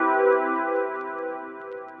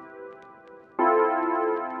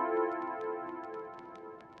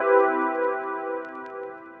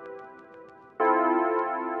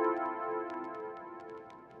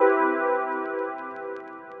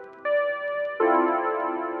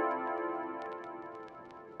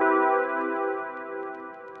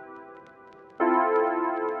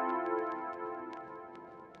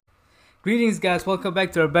Greetings, guys. Welcome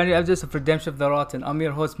back to our brand new episode of Redemption of the Rotten. I'm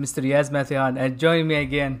your host, Mr. Yaz Mathian, and joining me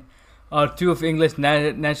again are two of English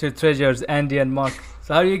national treasures, Andy and Mark.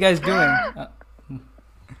 So, how are you guys doing?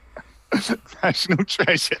 National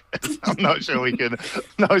treasures. I'm not sure we can.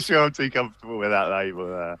 Not sure I'm too comfortable with that label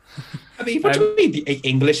there. I mean, what do you mean? The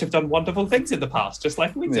English have done wonderful things in the past, just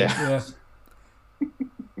like we did. Yeah.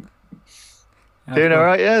 Doing all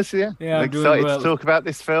right, yes, yeah. Yeah, I'm I'm doing excited well. to talk about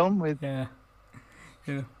this film with. Yeah.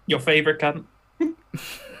 Your favourite cunt? Dude,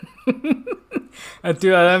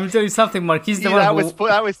 let me tell you something, Mark. He's the one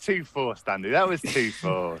that was too forced, Andy. That was too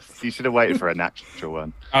forced. You should have waited for a natural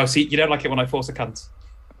one. Oh, see, you don't like it when I force a cunt.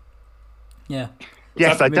 Yeah.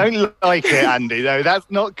 Yes, I don't like it, Andy, though. That's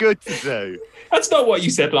not good to do. That's not what you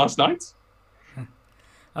said last night.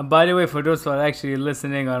 And by the way, for those who are actually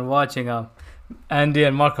listening or watching, Andy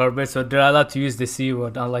and Mark are Brits, so they're allowed to use the C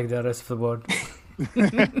word, unlike the rest of the world.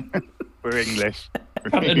 We're English.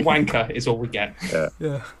 Cunt and wanker is all we get.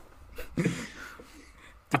 Yeah.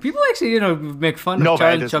 Do people actually, make fun of Not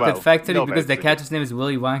Charlie bad as Chocolate well. Factory Not because bad the too. cat's name is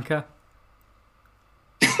Willy Wonka?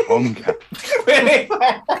 Wonka. Really?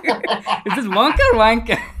 Is this Wonka or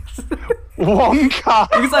Wanka? Wonka.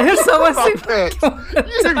 Because I hear someone say Muppet. You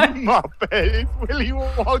Muppet. It's Willy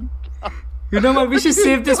Wonka. You know what? We should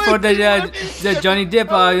save this for the Johnny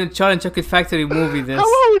Depp Charlie and Chocolate Factory movie. This How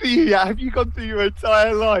old are you? Have you gone through your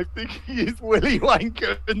entire life thinking it's Willy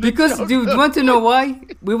Wonka? And because do you want to know why?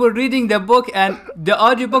 We were reading the book and the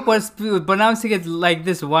audiobook was pronouncing it like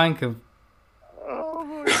this, Wanka. Oh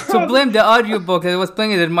my God. So blame the audiobook. I was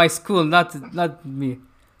playing it at my school, not me.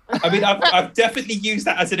 I mean, I've definitely used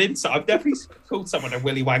that as an insult. I've definitely called someone a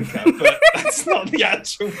Willy Wanker, but that's not the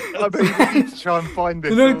actual. I bet you need to try and find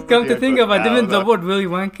this. Come to think about it, even the now, word Willy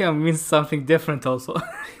Wonka means something different also.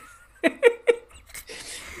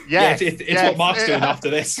 Yes, It's what Mark's doing after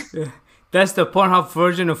this. Yeah. That's the Pornhub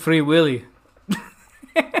version of Free Willy.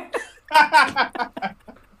 But,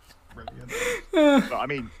 I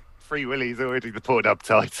mean, Free Willy's already the Pornhub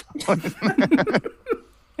title.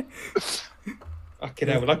 Okay,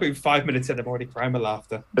 no, we're like 5 minutes in, I'm already crying with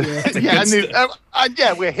laughter.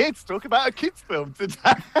 Yeah, we're here to talk about a kids' film today.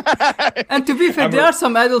 And to be fair, there are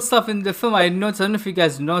some adult stuff in the film I noticed. I don't know if you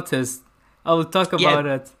guys noticed. I will talk about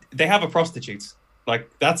it. They have a prostitute. Like,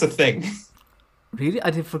 that's a thing. Really?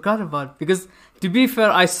 I forgot about it. Because, to be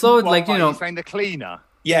fair, I saw it like, You're saying the cleaner?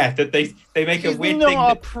 Yeah, that they make a She's weird not thing.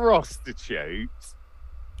 a prostitute.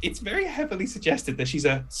 It's very heavily suggested that she's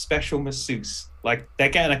a special masseuse. Like, they're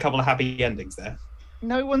getting a couple of happy endings there.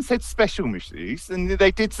 No one said special masseuse, and they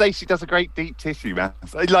did say she does a great deep tissue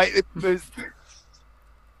mass. Like, it was...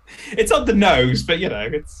 It's on the nose, but,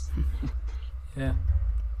 it's... Yeah.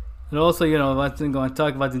 And also, one thing I want to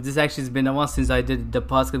talk about, this actually has been a while since I did the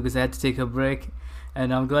podcast because I had to take a break.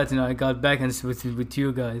 And I'm glad, I got back and it's with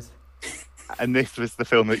you guys. And this was the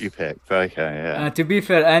film that you picked. Okay, yeah. To be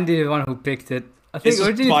fair, Andy is the one who picked it. I think This was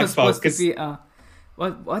originally it my was supposed fault, to be...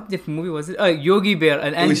 What different movie was it? Oh, Yogi Bear.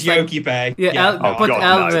 And It was Andy's like, Yogi Bear. Yeah, put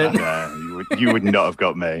Alvin. No, you would not have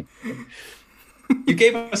got me. You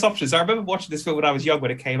gave us options. I remember watching this film when I was young when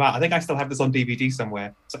it came out. I think I still have this on DVD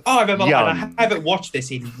somewhere. So, I remember, and I haven't watched this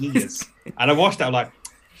in years. And I watched it, I'm like,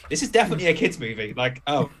 this is definitely a kids' movie. Like,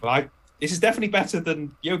 this is definitely better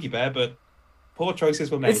than Yogi Bear, but poor choices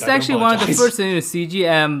were made. It's actually one of the first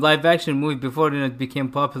CG live action movie before it became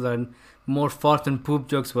popular and more fart and poop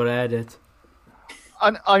jokes were added.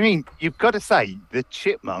 I mean, you've got to say, the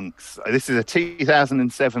Chipmunks, this is a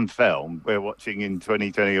 2007 film we're watching in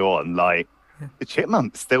 2021, like, the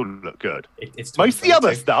Chipmunks still look good. It's Most of the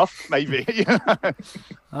other stuff, maybe.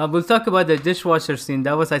 We'll talk about the dishwasher scene.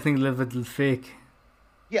 That was, I think, a little fake.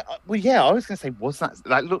 Yeah, I was going to say, was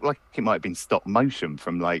that looked like it might have been stop motion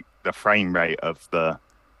from, like, the frame rate of the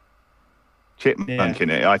chipmunk in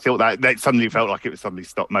it. I thought that suddenly felt like it was suddenly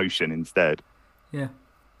stop motion instead. Yeah.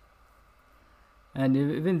 And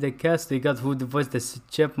even the cast, they got who voiced the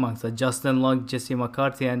Chipmunks, Justin Long, Jesse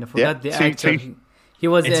McCarthy, and I forgot the actor. He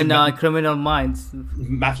was in Criminal Minds.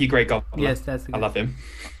 Matthew Gray Goblin. Yes, that's the guy. I love him.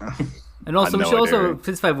 And also, we should also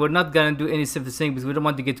specify we're not gonna do any specific thing because we don't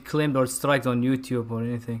want to get claimed or striked on YouTube or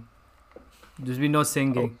anything. There's be no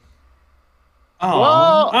singing.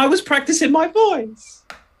 Oh, I was practicing my voice.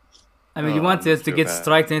 I mean, you want us to get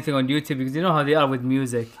striked anything on YouTube because you know how they are with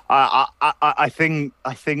music. I think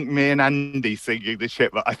me and Andy singing the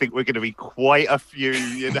shit, but I think we're going to be quite a few.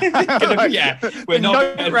 We're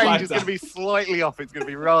not. The range is going to be slightly off. It's going to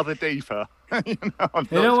be rather deeper. I'm not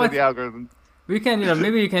sure the algorithm. We can,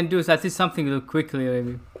 maybe you can do at least something quickly,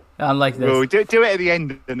 maybe. Unlike this. Well, do it at the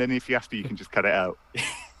end, and then if you have to, you can just cut it out.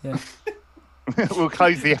 Yeah. We'll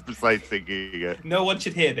close the episode thinking it. No one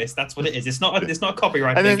should hear this. That's what it is. It's not a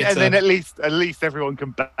copyright And thing. then at least everyone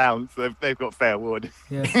can bounce. They've got fair warning.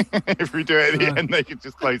 Yeah. If we do it at the end, they can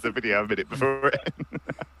just close the video a minute before it.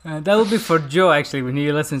 That will be for Joe actually when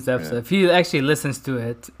he listens to the episode. If he actually listens to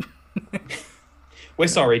it. We're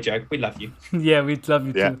sorry, Joe. We love you. Yeah, we'd love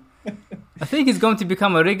you too. I think he's going to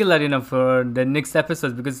become a regular, for the next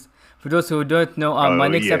episode, because for those who don't know, my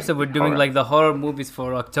next episode we're doing like the horror movies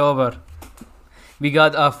for October. We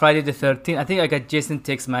got Friday the 13th. I think I got Jason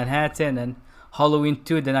Takes Manhattan and Halloween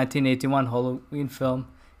 2, the 1981 Halloween film.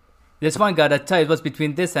 This one got a tie. It was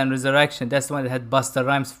between this and Resurrection. That's the one that had Busta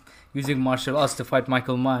Rhymes using martial arts to fight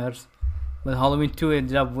Michael Myers. But Halloween 2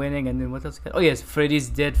 ended up winning. And then what else? Oh yes, Freddy's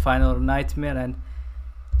Dead, Final Nightmare,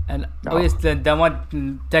 and oh yes, the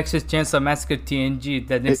one Texas Chainsaw Massacre TNG,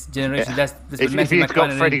 the next generation. That's if you'd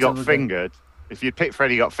got Freddy Got Fingered, if you'd picked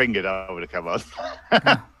Freddy Got Fingered, I would have come on.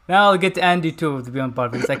 Now I'll get Andy too to be on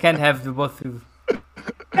part because I can't have the both of you.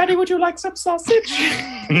 Andy, would you like some sausage?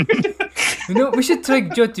 We should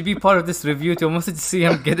trick Joe to be part of this review to almost see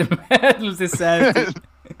him get mad with this Andy.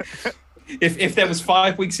 If there was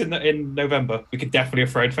 5 weeks in November, we could definitely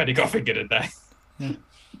have thrown Freddy Got Fingered in there. Yeah.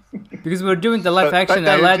 Because we're doing the live action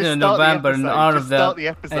Aladdin in November in honor of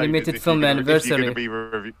the animated film anniversary.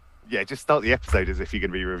 Just start the episode as if you're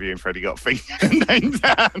going to be reviewing Freddy Got Fingered and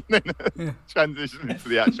then transition into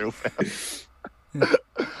the actual film.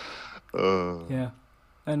 Yeah.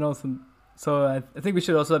 And also, so I think we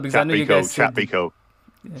should also, because I know you guys said, because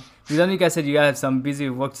I know you guys said you guys have some busy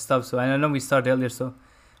work stuff, so I know we started earlier, so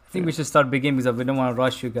I think we should start beginning because we don't want to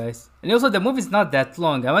rush you guys. And also, the movie's not that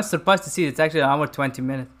long. I was surprised to see it's actually an hour 20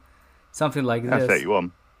 minutes, something like this.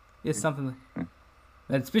 31. Yes, something like.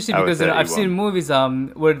 And especially because I've seen movies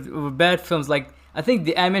where bad films, like I think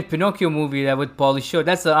the animated Pinocchio movie that with Pauly Shore,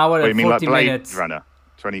 that's an hour and 40 minutes. Blade Runner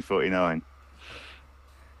 2049.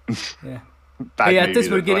 Yeah. At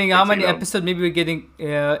least we're getting how many episodes? Maybe we're getting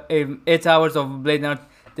 8 hours of Blade Runner,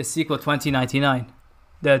 the sequel 2099.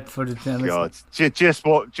 That for the God,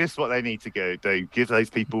 just what they need to do. Give those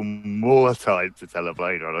people more time to tell a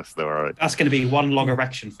Blade Runner story. That's going to be one long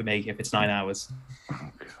erection for me if it's 9 hours.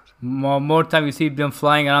 Oh, God. More time you see them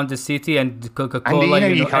flying around the city and Coca-Cola,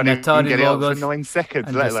 and you can't and even get it logos. up for 9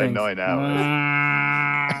 seconds, let alone 9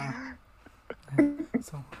 hours.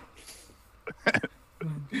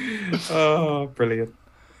 Oh, brilliant.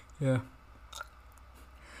 Yeah.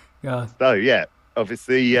 Yeah. So,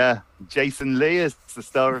 obviously, Jason Lee is the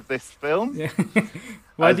star of this film. Yeah.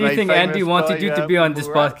 Why do you think Andy wanted you to be on this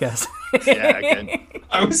podcast? Yeah, again.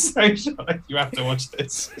 I was so shocked. You have to watch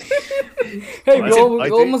this. Hey, we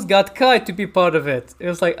almost got Kai to be part of it. It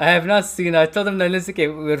was like, I have not seen it. I told him, no, listen, okay,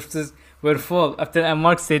 we're full. After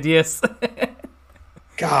Mark said yes.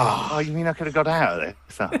 God. Oh, you mean I could have got out of this?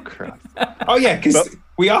 Oh, Christ. Oh, yeah, because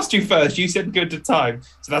we asked you first. You said good to time.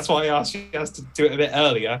 So that's why I asked you guys to do it a bit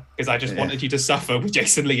earlier, because I just wanted you to suffer with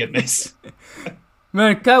Jason Lee in this.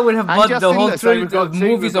 Man, Kai would have bought the whole trilogy of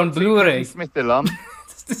movies on Blu-ray. Smith alum.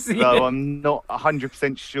 So I'm not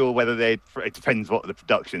 100% sure whether it depends what the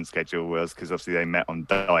production schedule was, because obviously they met on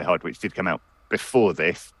Die Hard, which did come out before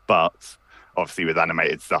this, but obviously with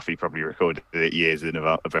animated stuff, he probably recorded it years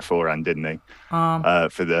beforehand, didn't he?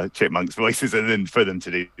 For the Chipmunks voices and then for them to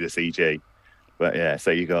do the CG. But yeah,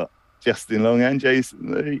 so you got Justin Long and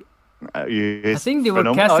Jason Lee. I think they were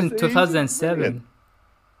cast in 2007.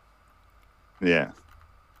 Yeah.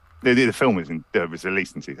 The film was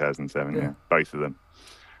released in 2007, yeah, both of them.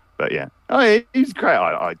 But yeah, he's great.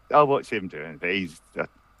 I'll watch him doing it. He's.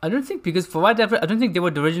 I don't think because for whatever I don't think they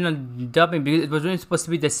were the original dubbing because it was really supposed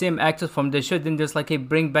to be the same actors from the show. Then there's like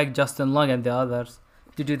bring back Justin Long and the others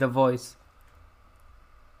to do the voice.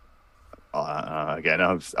 Again,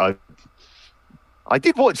 I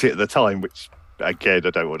did watch it at the time, which again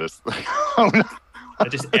I don't want to. I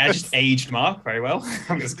just aged Mark very well.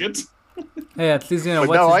 That's good. Hey, at least you know.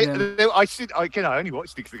 I only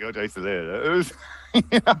watched it because I got Jason Lee. It was.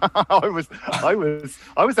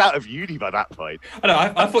 I was out of uni by that point. I know.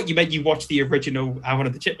 I thought you meant you watched the original Alvin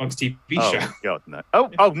and the Chipmunks TV show. Oh God, no.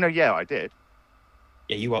 Oh no, yeah, I did.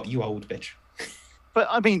 Yeah, you old bitch. But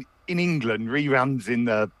I mean, in England, reruns in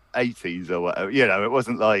the 80s or whatever. It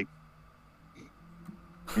wasn't like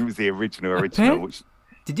it was the original. Which...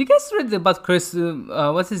 Did you guys read about Chris?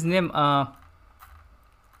 What's his name?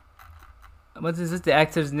 What is it? The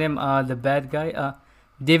actor's name? The bad guy.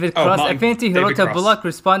 David Cross. Apparently, he wrote a blog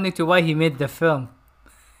responding to why he made the film.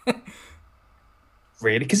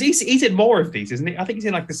 Really? Because he's in more of these, isn't he? I think he's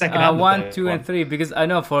in like the second and 1, 2, and 3. Because I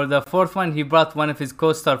know for the fourth one, he brought one of his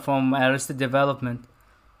co-stars from Arrested Development.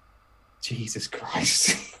 Jesus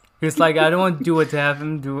Christ. He's like, I don't want to do it to have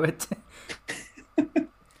him do it.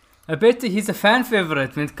 I bet he's a fan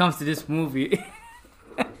favorite when it comes to this movie.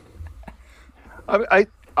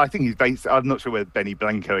 I think he's based. I'm not sure whether Benny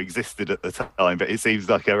Blanco existed at the time, but it seems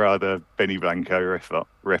like a rather Benny Blanco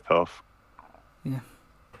rip-off. Yeah.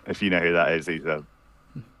 If you know who that is, he's a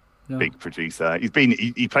big producer.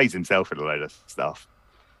 He plays himself in a load of stuff.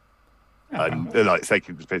 They're like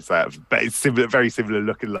taking the piss out of, but it's similar, very similar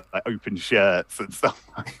looking, like open shirts and stuff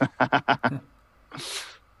like that.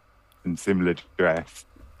 And similar dress.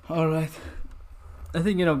 All right. I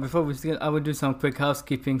think, before we start, I would do some quick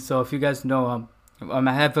housekeeping. So if you guys know,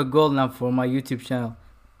 I have a goal now for my YouTube channel.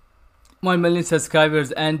 1 million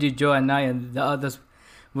subscribers, Andy, Joe, and I, and the others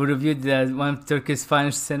will review one of Turkey's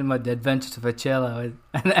finest cinema, The Adventures of a Cello.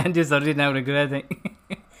 And Andy's already now regretting.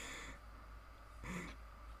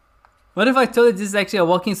 What if I told you this is actually a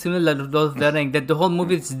walking simulator of Lord of the Rings, that the whole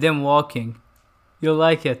movie is them walking? You'll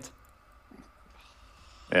like it.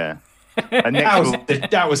 Yeah. And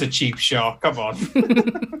that was a cheap shot. Come on.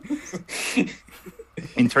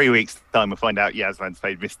 In 3 weeks' time, we'll find out Yasman's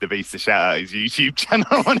paid Mr. Beast to shout out his YouTube channel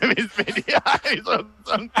on one of his videos.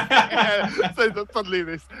 So suddenly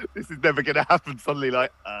this is never going to happen. Suddenly,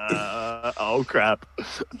 like, oh crap.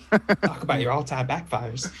 Talk about your all-time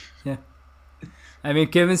backfires. Yeah. I mean,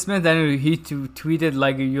 Kevin Smith, I know he tweeted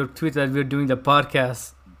like your tweet that we're doing the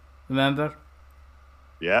podcast. Remember?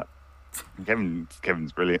 Yeah.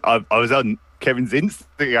 Kevin's brilliant. I was on Kevin's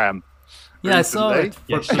Instagram. Yeah, I saw it.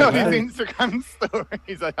 His Instagram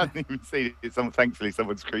stories. I hadn't even seen it. Thankfully,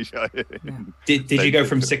 someone screenshot it. Yeah. Did you go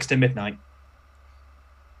from 6 to midnight?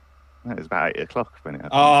 It was about 8 o'clock when it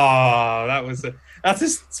happened. Oh, that's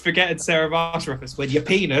just forgetting Sarah Marsh reference. When your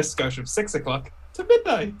penis goes from 6 o'clock to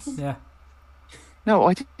midnight. Yeah. No,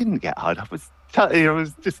 I didn't get hard. I was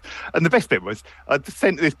just, and the best bit was I just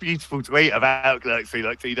sent this beautiful tweet about Galaxy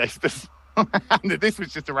like 2 days before. And this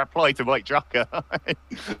was just a reply to Mike Drucker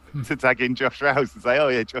to tag in Josh Rouse and say, "Oh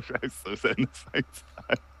yeah, Josh Rouse was in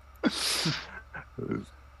the photo."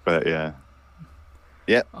 But yeah.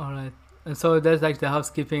 All right. And so that's like the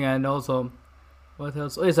housekeeping, and also what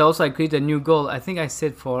else? Oh yes, I created a new goal. I think it's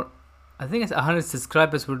 100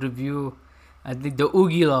 subscribers will review. I think the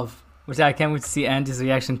Oogie Love, which I can't wait to see Andy's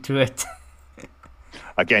reaction to it.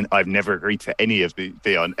 Again, I've never agreed to any of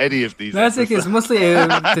on any of these. That's it's mostly to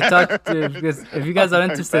talk to, because if you guys are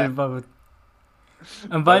interested about it.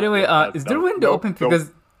 And by the way, is there a window open?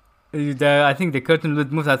 Because I think the curtain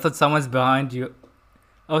would move. I thought someone's behind you.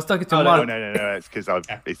 I was talking to Mark. No. It's because I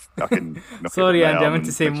can. Sorry, Andy. I meant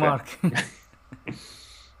to say Mark.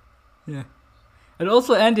 Yeah. And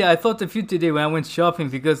also, Andy, I thought of you today when I went shopping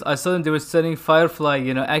because I saw them. They were selling Firefly,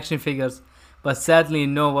 action figures, but sadly,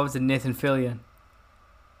 no. What was it, Nathan Fillion?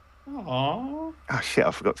 Aww. Oh shit!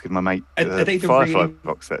 I forgot to give my mate the Firefly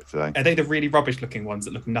box set today. Are they the really rubbish-looking ones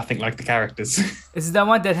that look nothing like the characters? Is that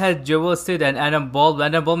one that had Joel Stead and Adam Baldwin?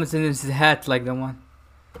 Adam Baldwin's in his hat, like the one.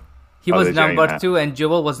 He was number 2 and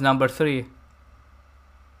Joel was number 3.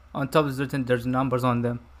 On top is written, there's numbers on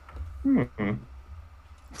them.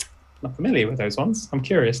 Not familiar with those ones. I'm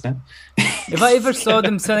curious now. If I ever saw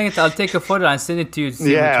them selling it, I'll take a photo and send it to you.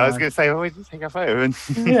 I was going to say, just take a photo. And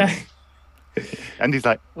yeah. And he's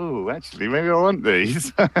like, oh, actually, maybe I want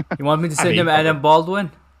these. You want me to send them Adam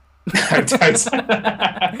Baldwin?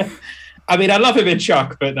 I mean, I love him in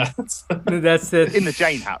Chuck, but that's it. In the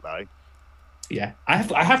Jane hat, though. Yeah, I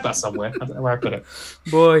have that somewhere. I don't know where I put it.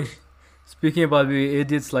 Boy, speaking about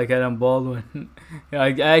idiots like Adam Baldwin,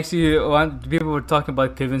 I actually people were talking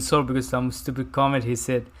about Kevin Sorbo because some stupid comment he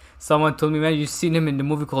said. Someone told me, man, you've seen him in the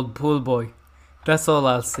movie called Pool Boy. That's all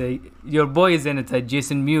I'll say. Your boy is in it,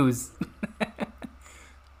 Jason Mewes.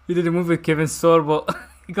 He did a movie with Kevin Sorbo.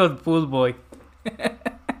 He called Pool Boy.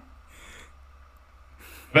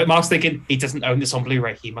 But Mark's thinking, he doesn't own this on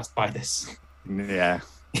Blu-ray. He must buy this. Yeah.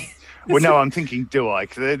 Well, no, I'm thinking, do I?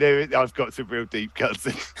 Because I've got some real deep cuts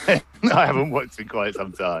I haven't watched in quite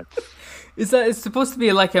some time. It's supposed to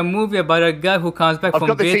be like a movie about a guy who comes back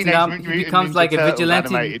from Vietnam. He becomes like a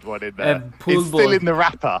vigilante. One in there. Pool it's boy. Still in the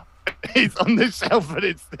wrapper. It's on the shelf, but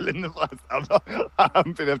it's still in the box. I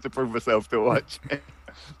haven't been able to prove myself to watch it.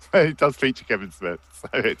 It does feature Kevin Smith. So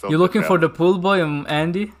it's You're looking for the Pool Boy,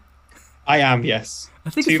 Andy? I am, yes. I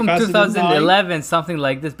think it's from 2011, something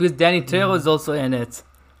like this, because Danny Trejo is also in it.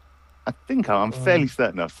 I think I'm fairly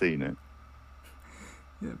certain I've seen it.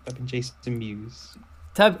 Yeah, fucking Jason Mewes.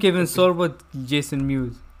 Type Kevin Sorbo, Jason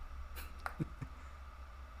Mewes.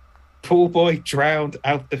 Pool Boy drowned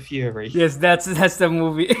out the fury. Yes, that's the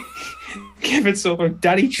movie. Kevin Sorbo,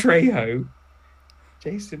 Danny Trejo,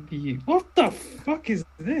 Jason Mewes. What the fuck is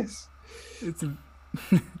this?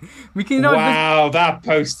 We can. Wow, that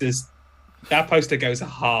poster's That poster goes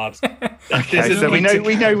hard. Okay, so we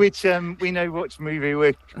know which movie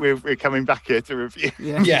we're coming back here to review.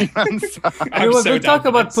 Yeah. We'll talk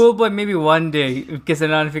about Pool Boy maybe one day, because I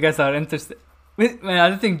don't know if you guys are interested. Man, I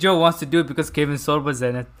don't think Joe wants to do it because Kevin Sorbo's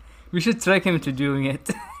in it. We should trick him into doing it.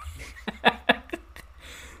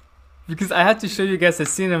 Because I had to show you guys a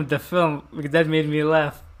scene of the film, because that made me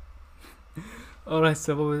laugh. Alright,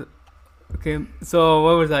 so what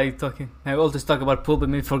was I talking? I always talk about Pool Boy,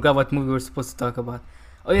 maybe forgot what movie we were supposed to talk about.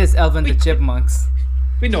 Oh yes, Alvin the Chipmunks.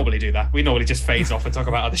 We normally do that. We normally just phase off and talk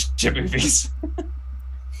about other shit movies.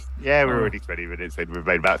 Yeah, we're already 20 minutes in. We've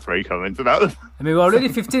made about 3 comments about them. I mean, we're already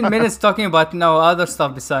 15 minutes talking about other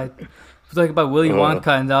stuff besides. We're talking about Willy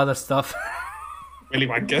Wonka and the other stuff. Willy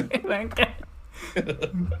Wonka.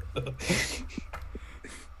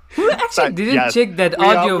 Who actually didn't check that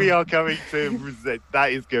audio? We are going to present.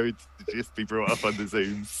 That is going to just be brought up on the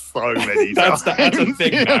Zoom so many times. That's a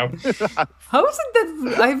thing now. How is it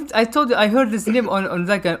that I heard this name on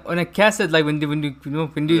a cassette, like when you used to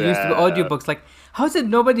do audiobooks? Like, how is it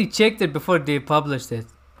nobody checked it before they published it?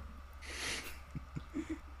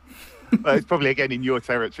 Well, it's probably again in your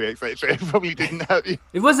territory, etc. It probably didn't help you.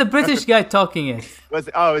 It was a British guy talking it. Was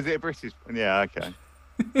it? Oh, is it a British? Yeah, okay.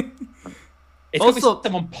 It's also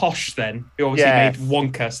someone posh then, who obviously made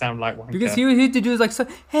Wonka sound like Wonka. Because he used to do like,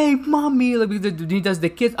 hey, mommy, like he does the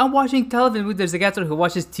kids. I'm watching television. There's a guy who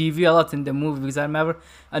watches TV a lot in the movie, because I remember.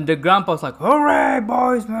 And the grandpa was like, hooray,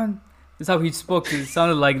 boys, man. That's how he spoke. It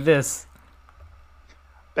sounded like this.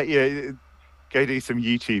 But go do some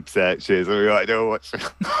YouTube searches, or I don't watch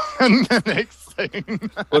the next thing.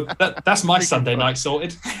 Well, that's my Sunday night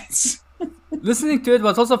sorted. Listening to it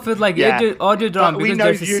was also felt like audio drama, because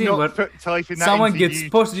there's a scene where someone gets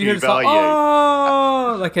posted, you hear it's like,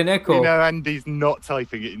 oh, like an echo. You know, Andy's not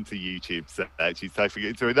typing it into YouTube search, he's typing it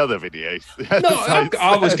into another video. No,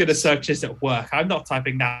 I was going to search this at work. I'm not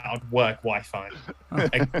typing that on work Wi-Fi.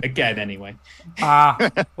 Again, anyway.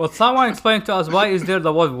 Well, someone explained to us, why is there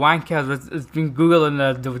the word wanker? It's been Googled on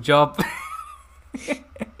the job.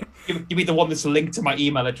 You mean the one that's linked to my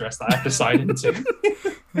email address that I have to sign into?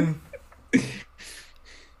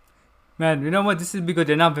 Man, you know what? This would be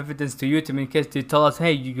good enough evidence to YouTube in case they tell us,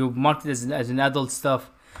 hey, you marked it as an adult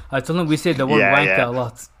stuff. I told them we say the word wanker a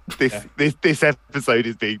lot. This episode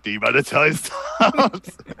is being demonetized.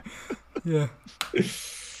 Yeah.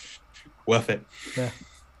 Worth it. Yeah.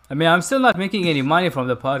 I mean, I'm still not making any money from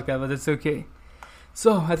the podcast, but it's okay.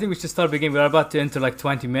 So I think we should start beginning. We're about to enter like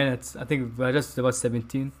 20 minutes. I think we're just about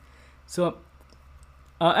 17. So,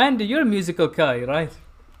 Andy, you're a musical guy, right?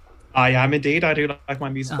 I am indeed. I do like my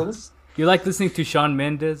musicals. You like listening to Shawn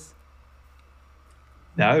Mendes?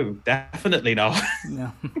 No, definitely not.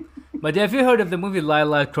 No. But have you heard of the movie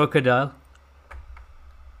Lila Crocodile?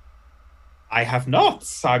 I have not.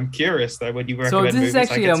 I'm curious though when you recommend movies. So this is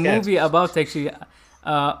actually a movie about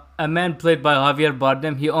a man played by Javier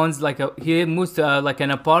Bardem. He owns he moves to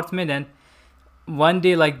an apartment, and one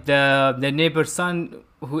day the neighbor's son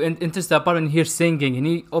who enters the apartment and hears singing, and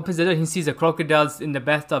he opens the door and he sees a crocodiles in the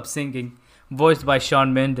bathtub singing, voiced by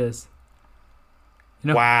Shawn Mendes. You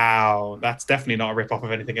know? Wow, that's definitely not a rip-off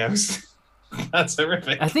of anything else. That's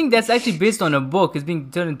horrific. I think that's actually based on a book. It's being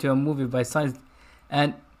turned into a movie by science.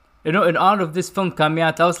 And, in honor of this film coming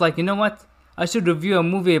out, I was like, you know what? I should review a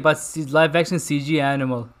movie about live-action CG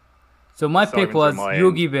animal. So my pick was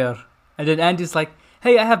Yogi Bear. And then Andy's like,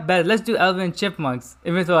 hey, I have bad. Let's do Alvin and Chipmunks.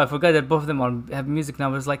 Even though I forgot that both of them have music now.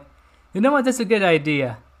 I was like, you know what? That's a good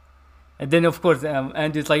idea. And then, of course,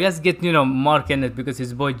 Andy's like, let's get, Mark in it because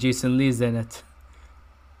his boy Jason Lee's in it.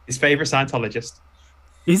 His favorite Scientologist.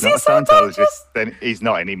 Is he a Scientologist? Then he's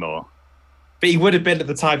not anymore. But he would have been at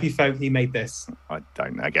the time he made this. I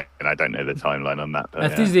don't know. Again, I don't know the timeline on that. But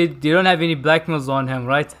at least they don't have any blackmails on him,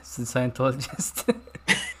 right? As a Scientologist.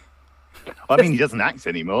 I mean, he doesn't act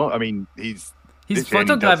anymore. I mean, he's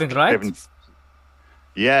photographing, right?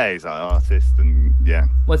 Yeah, he's an artist, and yeah.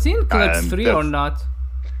 Was he in Clerks 3 or not?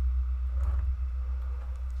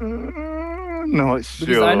 Not sure.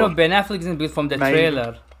 Because I know Ben Affleck's in from the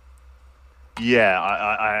trailer. Yeah,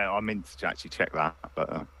 I meant to actually check that,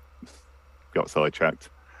 but got sidetracked.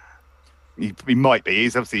 He might be.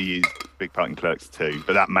 He's obviously a big part in Clerks 2,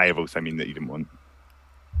 but that may have also mean that he didn't want.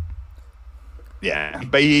 Yeah,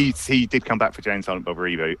 but he did come back for Jane Silent Bob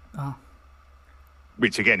reboot. Oh.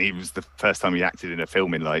 Which again, it was the first time he acted in a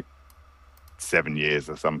film in like 7 years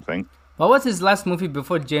or something. What was his last movie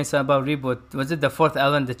before Jane Silent Bob reboot? Was it the fourth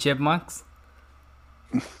Alvin the Chipmunks?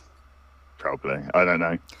 Probably. I don't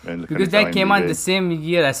know. Because that came out the same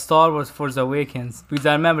year as Star Wars Force Awakens. Because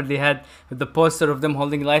I remember they had the poster of them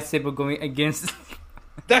holding lightsaber going against.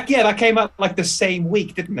 That came out like the same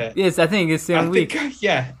week, didn't it? Yes, I think it's the same week.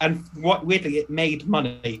 Yeah, and weirdly, it made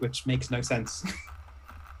money, which makes no sense.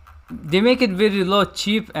 They make it very low,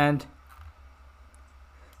 cheap, and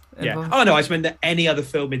yeah. Oh no, I just meant that any other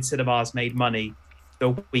film in cinemas made money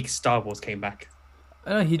the week Star Wars came back. I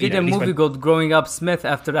know, he did a movie called Growing Up Smith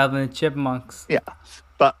after Alvin and Chipmunks. Yeah,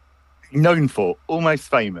 but known for Almost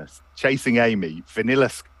Famous, Chasing Amy, Vanilla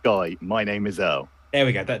Sky, My Name is Earl. There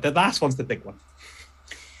we go. The last one's the big one.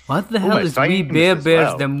 What the hell is We Bare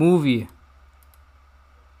Bears the movie?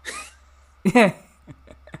 Yeah.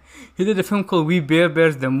 He did a film called We Bare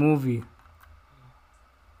Bears the movie.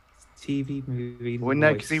 TV movie. Well,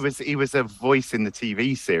 no, because he was a voice in the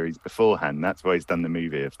TV series beforehand. That's why he's done the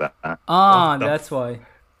movie of that. That's why.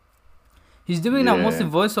 He's doing now mostly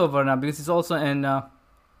voiceover now because he's also in.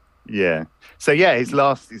 Yeah. So yeah, his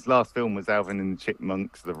last film was Alvin and the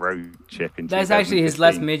Chipmunks, The Road Chip. That's actually his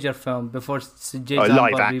last major film before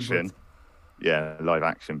live action. Reboot. Yeah, live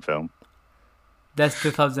action film. That's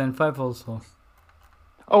 2005 also.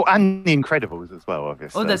 Oh, and The Incredibles as well,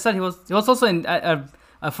 obviously. Oh, that's right. He was also in.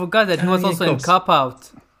 I forgot that he was also in Cop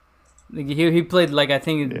Out. Like he played I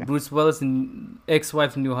think Bruce Willis in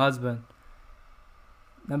Ex-Wife New Husband.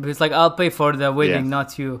 And he's like, I'll pay for the wedding,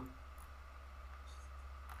 not you.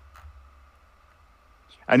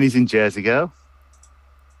 And he's in Jersey Girl.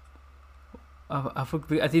 I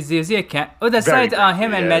forgot. Is he a cat? Oh, that's right.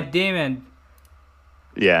 Him and Matt Damon.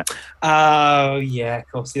 Yeah. Oh, yeah,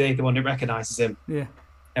 of course. They're the one who recognizes him. Yeah.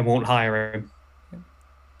 And won't hire him.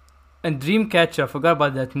 And Dreamcatcher, I forgot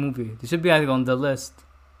about that movie. It should be on the list.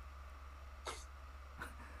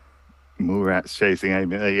 Murat's Chasing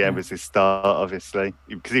Amy. It was his start, obviously.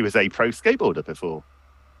 Because he was a pro skateboarder before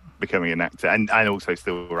becoming an actor. And also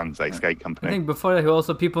still runs a skate company. I think before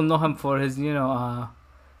that, people know him for his, what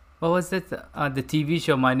was it? The TV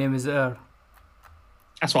show, My Name is Earl.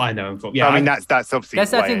 That's what I know him for. Yeah, I mean, that's obviously I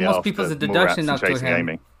think most people's introduction now to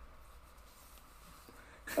him.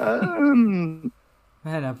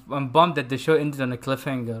 Man, I'm bummed that the show ended on a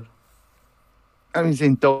cliffhanger. Oh, he's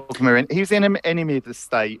in Dogma. He was in Enemy of the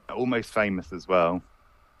State, Almost Famous as well.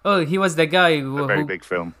 Oh, he was the guy who... A very big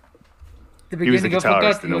film. He was the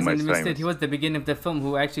guitarist in Almost Famous. He was the beginning of the film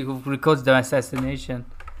who records the assassination.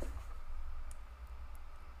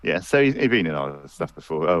 Yeah, so he's been in all that stuff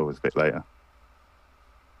before. Oh, it was a bit later.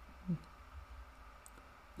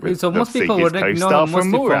 So most people would know him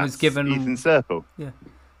mostly from his Ethan Serple. Yeah.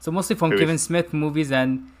 So mostly from Kevin Smith movies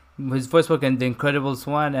and his voice work in The Incredibles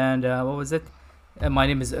 1 and what was it? My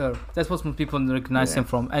Name is Earl. That's what most people recognize him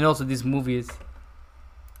from. And also these movies.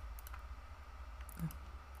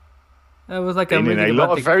 It was like a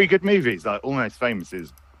lot of very good movies. Like Almost Famous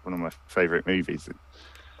is one of my favorite movies.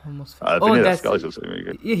 Almost Vanilla Sky is also really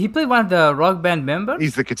good. Yeah, he played one of the rock band members.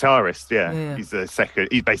 He's the guitarist. Yeah. He's the second.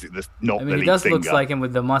 He's basically the lead singer. He does look like him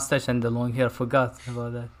with the mustache and the long hair. Forgot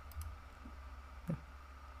about that.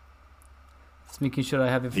 Just making sure I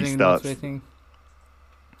have everything notes rating.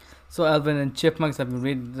 So Alvin and Chipmunks, I've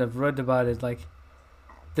read about it. Like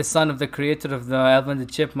the son of the creator of the Alvin and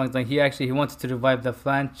the Chipmunks, like he wanted to revive the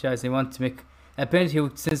franchise. He wanted to make. Apparently,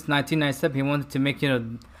 since 1997, he wanted to make a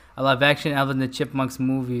live action Alvin and the Chipmunks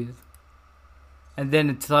movie. And then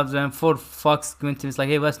in 2004, Fox went to him, like,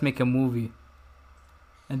 hey, let's make a movie.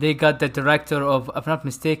 And they got the director of, if I'm not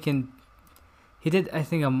mistaken, he did, I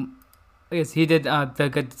think, yes, he did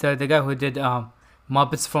the guy who did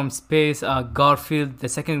Muppets from Space, Garfield, the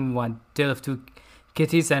second one, Tale of Two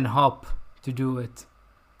Kitties, and Hop to do it.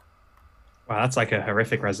 Wow, that's like a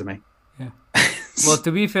horrific resume. Yeah. Well,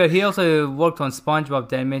 to be fair, he also worked on SpongeBob,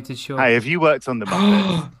 the animated show. Hey, have you worked on the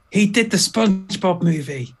Muppets? He did the SpongeBob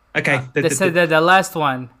movie. Okay. The last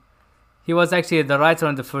one. He was actually the writer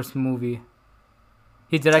on the first movie.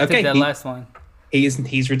 He directed the last one.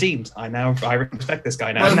 He's redeemed. I respect this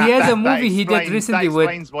guy now. Well, he has a movie he did recently with.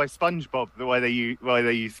 That explains why SpongeBob, why they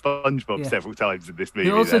use SpongeBob several times in this movie.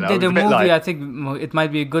 He also did a movie. I think it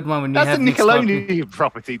might be a good one when you have. That's a Nickelodeon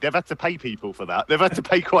property. They've had to pay people for that. They've had to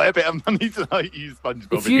pay quite a bit of money to use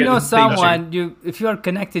SpongeBob. If you know someone, if you are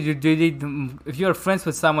connected, if you are friends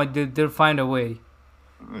with someone, they'll find a way.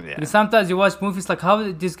 Yeah. Because sometimes you watch movies like, how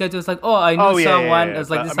did this guy do? It's like, oh, I know someone. Yeah. It's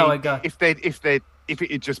like, this is how I got. If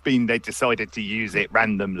it had just been they decided to use it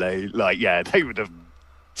randomly, they would have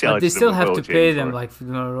charged. But they still have to pay them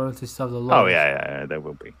royalty stuff. Oh yeah, there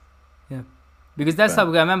will be. Yeah, because that's how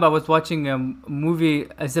I remember. I was watching a movie.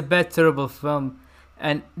 It's a bad, terrible film,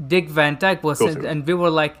 and Dick Van Dyke was in, and we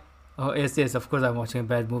were like, oh yes, of course I'm watching a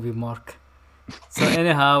bad movie, Mark. So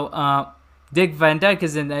anyhow, Dick Van Dyke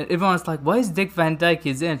is in, and everyone's like, why is Dick Van Dyke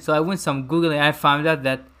is in? So I went some Googling, and I found out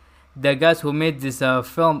that the guys who made this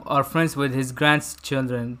film are friends with his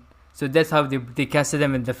grandchildren. So that's how they casted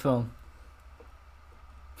them in the film.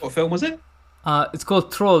 What film was it? It's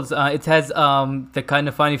called Trolls. It has the kind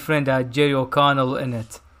of funny friend Jerry O'Connell in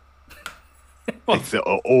it. It's an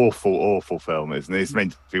awful film, isn't it? It's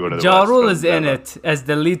meant to be one of the Ja worst Rule films is in ever. it as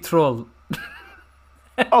the lead troll.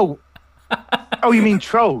 Oh, you mean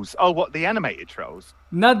Trolls? Oh, what, the animated Trolls?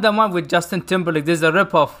 Not the one with Justin Timberlake. There's a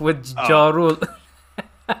ripoff with Ja Rule.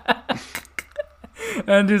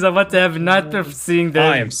 And he's about to have nightmare seeing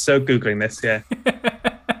them. I am so Googling this, yeah.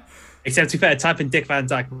 Except to be fair, type in Dick Van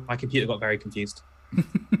Dyke, my computer got very confused.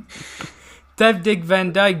 Type Dick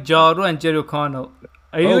Van Dyke, Ja Rule, and Jerry O'Connell.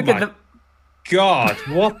 Are you looking at the... God,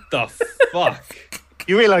 what the fuck?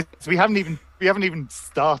 You realise we haven't even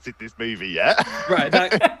started this movie yet. Right,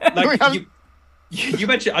 you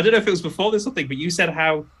mentioned, I don't know if it was before this or something, but you said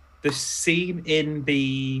how the scene in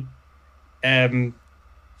the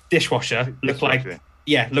dishwasher looked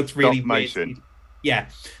looked really Stop motion. weird. Yeah,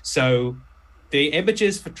 so the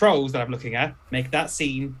images for Trolls that I'm looking at make that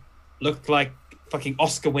scene look like fucking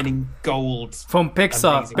Oscar-winning gold. From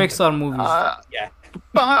Pixar movies. Yeah.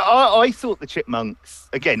 But I thought the Chipmunks,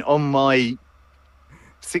 again, on my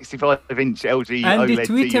 65-inch LG and OLED they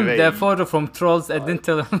tweet him TV, the photo from Trolls and didn't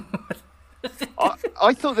tell him.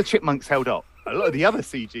 I thought the Chipmunks held up. A lot of the other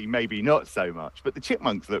CG, maybe not so much, but the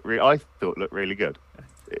Chipmunks looked really good.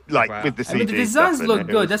 Like with the CG. I mean, the designs stuff, look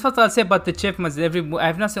good. That's what I'll say about the Chipmunks.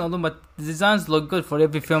 I've not seen all of them, but the designs look good for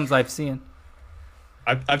every films I've seen.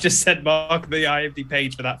 I've just sent Mark the IMDb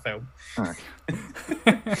page for that film. Okay.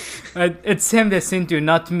 It's him that sent you,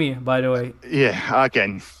 not me, by the way. Yeah,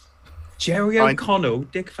 again. Jerry O'Connell,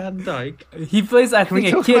 Dick Van Dyke. He plays, I think,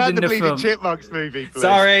 a kid in the film. The Chipmunks movie, please?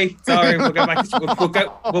 Sorry. We'll go back.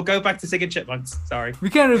 We'll go back to singing Chipmunks. Sorry. We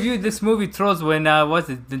can review this movie Trolls when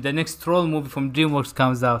the next Troll movie from DreamWorks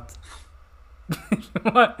comes out.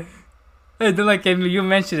 What? I don't like Emily. You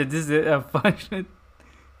mentioned it. This is a function.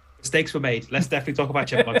 Mistakes were made. Let's definitely talk about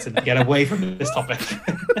Chipmunks and get away from this topic.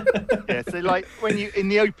 Yeah, so like when you in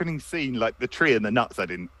the opening scene, like the tree and the nuts, I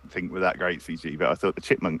didn't think were that great CG, but I thought the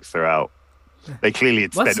Chipmunks throughout, they clearly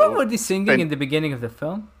had What spent song were they singing in the beginning of the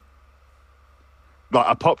film? like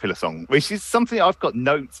a popular song, which is something I've got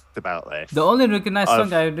notes about this. The only recognized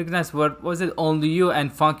song I recognized was it Only You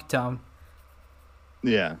and Funky Town.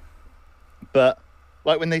 Yeah, but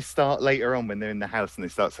like when they start later on, when they're in the house and they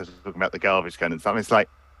start talking about the garbage can and stuff, it's like,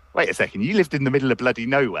 wait a second, you lived in the middle of bloody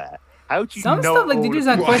nowhere. How do you know stuff like these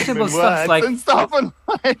unquestionable stuff like and stuff and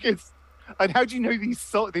and how do you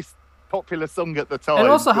know this popular song at the time? And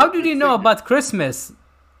also, how did you know about Christmas?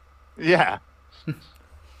 Yeah.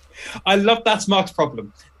 I love that's Mark's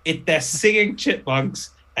problem. They're singing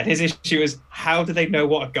Chipmunks, and his issue is how do they know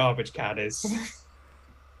what a garbage can is?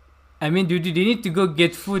 I mean, do they need to go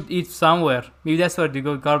get food, eat somewhere? Maybe that's where they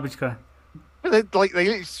go garbage can. But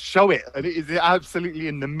they show it, and it is absolutely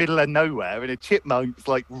in the middle of nowhere, and a chipmunk's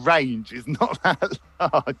range is not that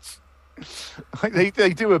large. Like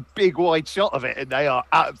they do a big wide shot of it, and they are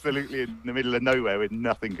absolutely in the middle of nowhere with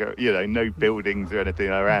nothing, no buildings or anything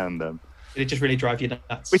around them. It just really drive you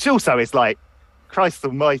nuts. Which also is like, Christ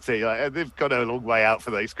Almighty, they've gone a long way out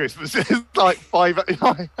for those Christmases. There's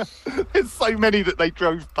so many that they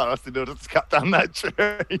drove past in order to cut down that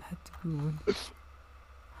tree.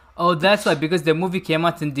 Oh, that's why, because the movie came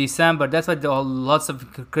out in December. That's why there are lots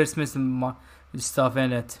of Christmas stuff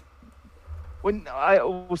in it.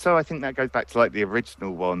 I think that goes back to the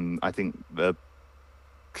original one. I think they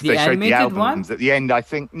showed animated the albums one? at the end. I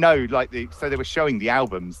think so they were showing the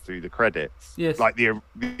albums through the credits. Yes. Like the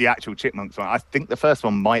actual Chipmunks one. I think the first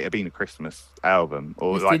one might have been a Christmas album,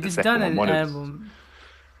 or yes, the second one. Album.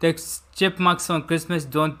 The Chipmunks on Christmas,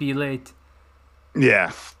 Don't Be Late.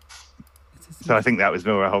 Yeah. So I think that was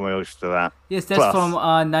more a homage to that. Yes, that's from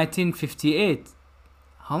 1958.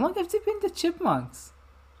 How long have they been the Chipmunks?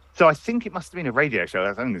 So I think it must have been a radio show. I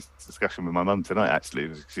was having this discussion with my mum tonight,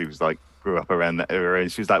 actually. She was grew up around that era,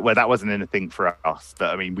 and she was like, well, that wasn't anything for us.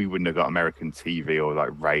 But I mean, we wouldn't have got American TV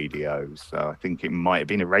or radio. So I think it might have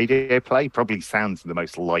been a radio play. Probably sounds the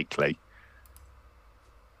most likely.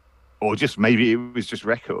 Or just maybe it was just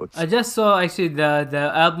records. I just saw actually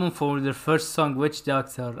the album for the first song, Witch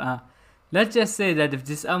Doctor. Let's just say that if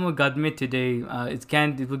this album got made today,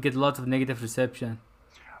 it will get a lot of negative reception.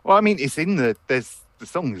 Well, I mean, it's in the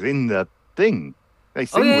song's in the thing. They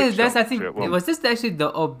sing I think was this actually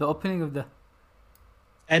the opening of the?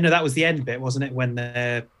 No, that was the end bit, wasn't it? When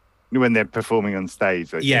they're performing on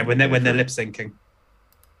stage. When they're lip syncing.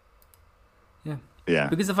 Yeah. Yeah.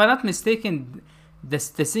 Because if I'm not mistaken, the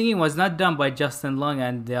singing was not done by Justin Long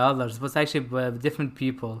and the others. It was actually by different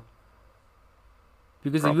people.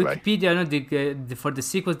 Because Probably. in Wikipedia, I know for the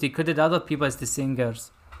sequels, they credited other people as the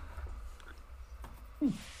singers.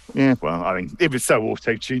 Yeah, well, I mean, it was so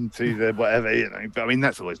auto-tuned to the whatever, you know. But I mean,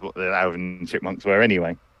 that's always what the Alvin and Chipmunks were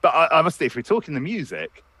anyway. But I must say, if we're talking the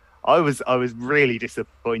music, I was really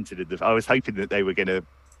disappointed. I was hoping that they were going to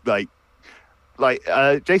like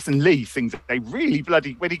Jason Lee sings a really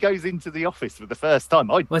bloody when he goes into the office for the first time.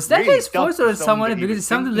 Was that his voice or someone? Because it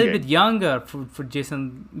sounded a little bit younger for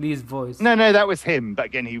Jason Lee's voice. No, that was him. But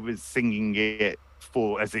again, he was singing it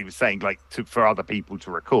as he was saying, like for other people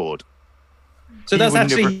to record. So that's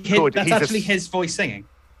actually his voice singing.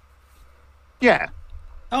 Yeah.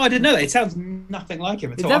 Oh, I didn't know that. It sounds nothing like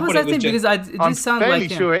him at all. That was I think because it did sound like him. I'm fairly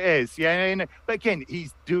sure it is. Yeah. But again,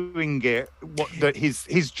 he's doing it.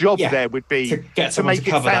 His job there would be to make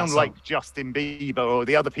it sound like Justin Bieber or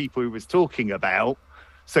the other people he was talking about.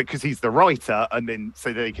 So because he's the writer, and then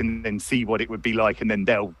so they can then see what it would be like, and then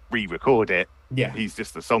they'll re-record it. Yeah. He's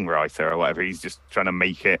just a songwriter or whatever. He's just trying to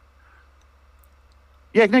make it.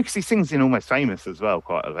 Yeah, no, because he sings in Almost Famous as well,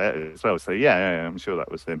 quite a bit as well. So yeah, I'm sure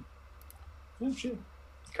that was him. Oh shit!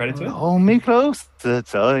 Credit to him. Hold me close to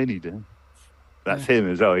tiny death. That's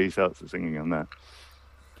him as well. He starts singing on that.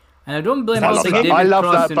 And I don't blame also David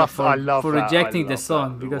Cross for rejecting the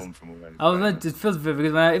song because I was not. It feels weird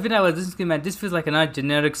because when I was listening, man, this feels like another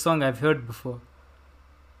generic song I've heard before.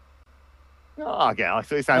 Oh, again, I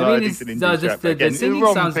thought it sounded like a decent indie track. The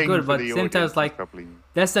singing sounds good, but at the same time, it's like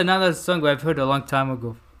that's another song I've heard a long time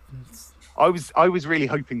ago. I was really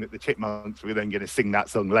hoping that the Chipmunks were then going to sing that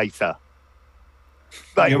song later.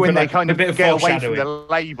 Like when they kind of get away from the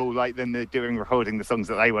label, like then they're recording the songs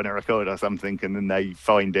that they want to record or something, and then they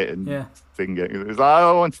find it and sing it. It was like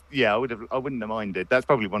I wouldn't have minded. That's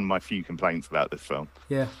probably one of my few complaints about this film.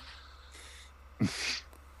 Yeah.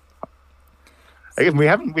 Again, we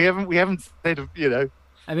haven't said, you know.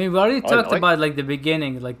 I mean, we already talked about like the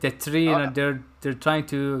beginning, like the tree. You know, they're trying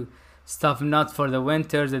to stuff nuts for the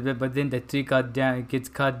winters, but then the tree gets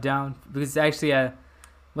cut down because actually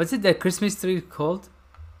what's it? The Christmas tree called?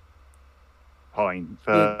 Pine.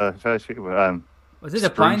 Was it a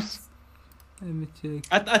pine? Let me check.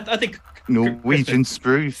 I think Norwegian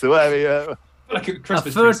spruce or whatever. Like a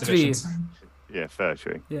Christmas fir tree. Yeah, fir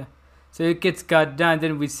tree. Yeah. So it gets cut down.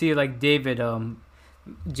 Then we see like David,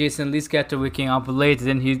 Jason Lee's character waking up late.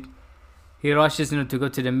 Then he rushes to go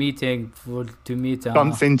to the meeting to meet.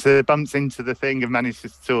 Bumps into the thing and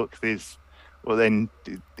manages to talk his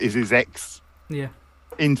ex. Yeah.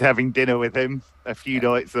 Into having dinner with him a few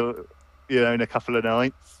nights or in a couple of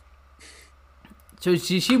nights. So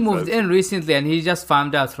she moved in recently and he just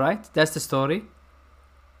found out, right? That's the story.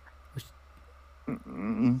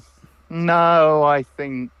 No, I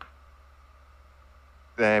think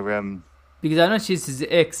they're because I know she's his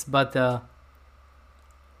ex, but I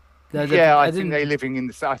think they're living in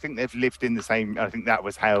the. I think they've lived in the same. I think that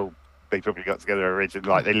was how they probably got together originally.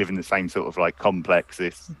 Like they live in the same sort of like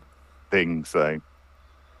complexes thing. So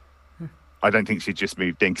I don't think she just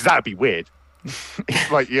moved in because that'd be weird.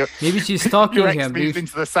 It's like maybe she's stalking your ex him. Moved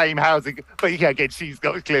into the same housing, but yeah, again, she's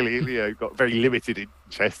got clearly got very limited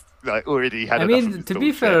interest. Like already had. I mean, to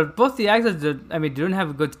be fair, both the actors, they don't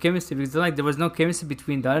have a good chemistry because there was no chemistry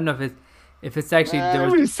between them. I don't know if it's actually there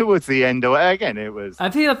was towards the end. Or again, it was.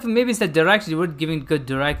 I feel like maybe it's the direction. They weren't giving good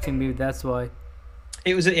directing. Maybe that's why.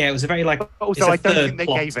 It was a very like. Also, I don't think they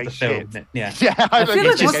gave a shit. Yeah. I feel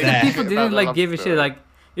like most of the people didn't give a shit. Like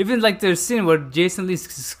even like the scene where Jason Lee's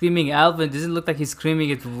screaming Alvin doesn't look like he's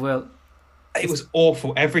screaming it well. It was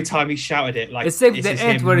awful. Every time he shouted it, like it's like the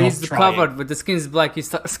end where he's covered, but the skin is black. He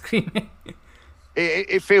starts screaming.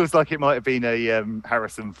 It feels like it might have been a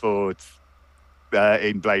Harrison Ford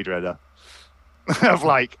in Blade Runner. Of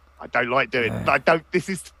like, I don't like doing. This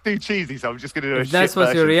is too cheesy, so I'm just going to do a shit That's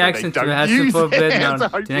what's your reaction to Harrison Ford Blade Runner.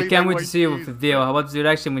 I can't wait to see you with the video. How about your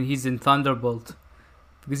reaction when he's in Thunderbolt?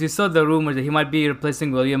 Because you saw the rumor that he might be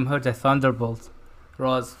replacing William Hurt at Thunderbolt.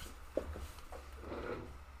 Roz.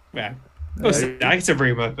 Yeah. It's a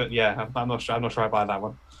rumor, but yeah, I'm not sure. I'm not sure I buy that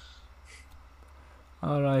one.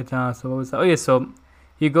 All right. So what was that? Oh yeah. So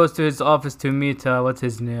he goes to his office to meet what's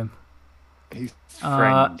his name? His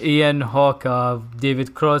friend. Ian Hawke,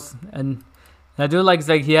 David Cross, and I do like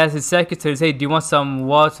he has his secretary say, "Do you want some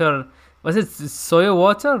water? Was it soy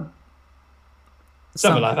water?"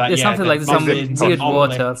 Something like that. Yeah, something like some weird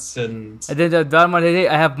water. And then the Dharma, hey,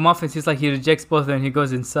 I have muffins. He's like he rejects both of them. And he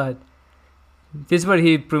goes inside. This is where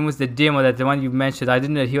he promotes the demo, that the one you mentioned. I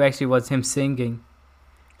didn't know he actually was him singing.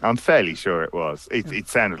 I'm fairly sure it was. It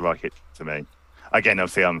sounded like it to me. Again,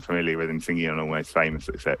 obviously, I'm familiar with him singing on Almost Famous,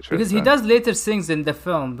 etc. Because he does later sings in the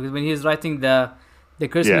film, because when he's writing the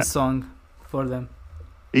Christmas song for them.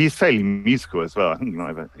 He's fairly musical as well. I think he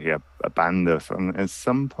might have a band or something at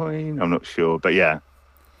some point. I'm not sure, but yeah,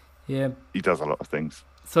 he does a lot of things.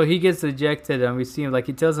 So he gets rejected, and we see him like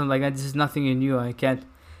he tells him like, "This is nothing in you. I can't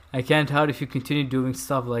hurt if you continue doing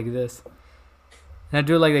stuff like this." And I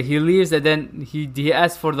do like that. He leaves, and then he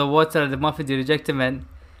asks for the water and the muffins. They reject him, and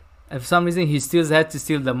for some reason he still had to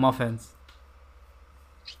steal the muffins.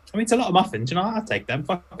 I mean, it's a lot of muffins. You know, I'll take them.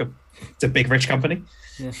 Fuck them. It's a big rich company.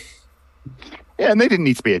 Yeah. Yeah, and they didn't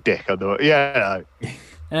need to be a dick. I thought. Yeah.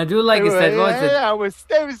 And I do like there was,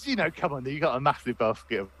 come on, you got a massive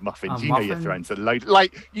basket of muffins. You're throwing a load.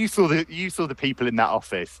 Like you saw the people in that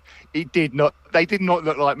office. They did not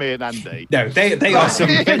look like me and Andy. No, they are some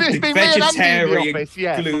vegetarian,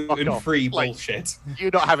 gluten-free bullshit.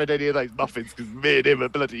 You're not having any of those muffins because me and him are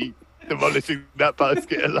bloody demolishing that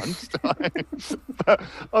basket at lunchtime. But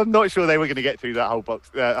I'm not sure they were going to get through that whole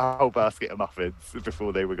basket of muffins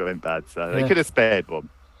before they were going bad. So they could have spared one.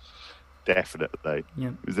 Definitely. Yeah.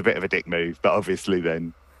 It was a bit of a dick move, but obviously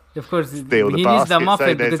then of course he needs the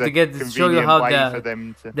muffin because to show you how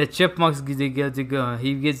the chipmunks they get to go.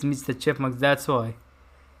 He meets the chipmunks, that's why.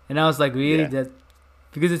 And I was like, really? That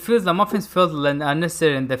because it feels the muffins felt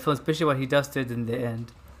unnecessary in the film, especially what he does to it in the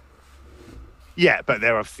end. Yeah, but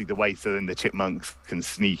they're obviously the way so then the chipmunks can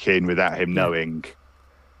sneak in without him knowing.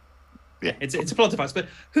 Yeah, it's a plot device, but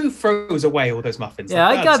who throws away all those muffins? Yeah,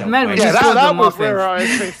 I got mad when he threw the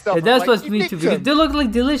muffins. That's what's me too, because they look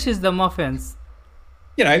like delicious, the muffins.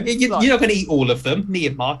 You know, you're not going to eat all of them. Me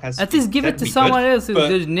and Mark has. At least give it to someone else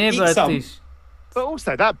who's neighbor at least. But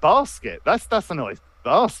also that basket, that's a nice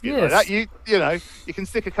basket. Yes. Like that, you know, you can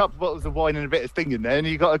stick a couple of bottles of wine and a bit of thing in there, and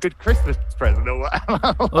you got a good Christmas present or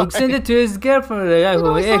whatever. Or send it to his girlfriend, the guy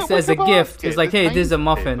who acts as a gift. It's like, hey, this is a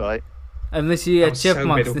muffin. Unless you a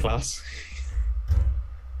chipmunk. So middle class.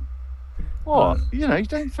 What? You know, you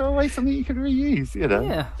don't throw away something you can reuse, you know?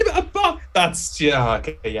 Yeah. That's,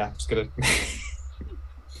 okay, yeah, I'm just going to...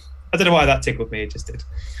 I don't know why that tickled me, it just did.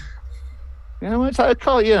 You know, it's like a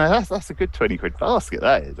car, you know, that's a good 20 quid basket,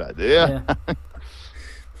 that is, yeah.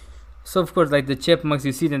 So, of course, like the chipmunks,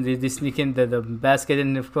 you see them, they sneak in the basket,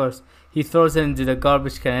 and of course, he throws it into the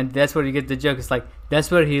garbage can, and that's where you get the joke. It's like,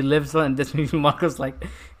 that's where he lives, and that's when Marco's like,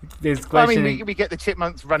 there's questioning. I mean, we get the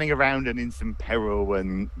chipmunks running around and in some peril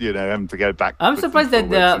and, you know, having to go back. I'm surprised that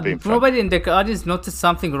nobody in the audience noticed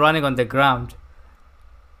something running on the ground.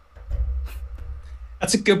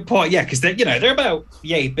 That's a good point, yeah, because they're about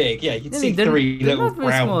yay big. Yeah, you'd see three little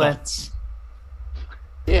brown dots.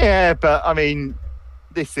 Yeah, but I mean,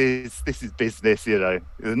 this is business, you know.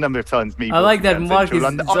 The number of times I like that Mark is.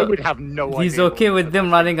 I would have no idea. He's okay with them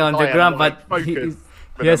running on the ground, but he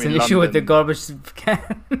has an issue with the garbage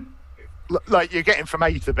can. Like you're getting from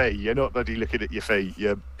A to B. You're not bloody looking at your feet.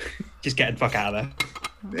 You're just getting the fuck out of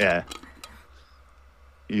there. Yeah.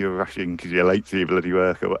 You're rushing because you're late to your bloody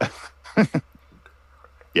work or whatever.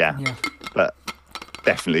 Yeah, but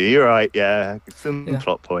definitely, you're right. Yeah, some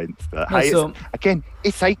plot points. But hey,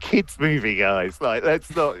 it's a kids' movie, guys. Like,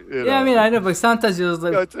 let's not. Yeah, I mean, I know, but sometimes you're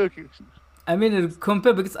like. I mean,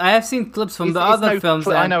 compare because I have seen clips from the other films.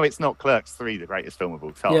 I know it's not Clerks 3, the greatest film of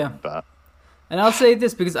all time, but. And I'll say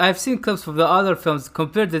this because I've seen clips from the other films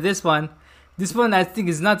compared to this one. This one, I think,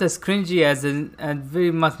 is not as cringy and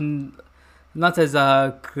very much not as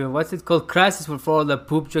what's it called, crisis for all the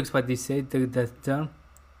poop jokes. What they say that term.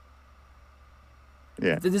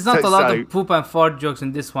 Yeah. There's not a lot of poop and fart jokes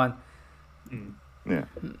in this one. Yeah.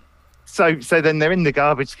 So then they're in the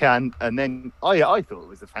garbage can, and then I thought it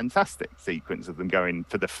was a fantastic sequence of them going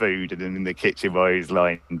for the food, and then in the kitchen while he's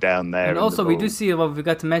lying down there. And also, we do see what we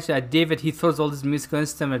got to mention that David, he throws all this musical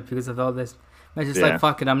instrument because of all this. It's just like,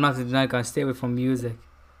 fuck it, I'm not gonna stay away from music.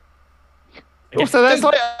 Also, there's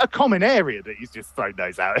like a common area that he's just thrown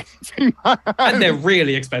those out into. And they're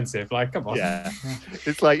really expensive. Like, come on. Yeah.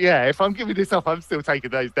 It's like, if I'm giving this up, I'm still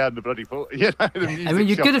taking those down the bloody port. You know, I mean,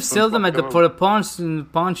 you could have sold them for a pawn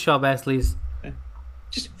shop at least.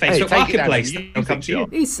 Just Facebook Marketplace.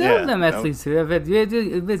 He sold them at least.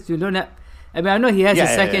 You don't have. I mean, I know he has a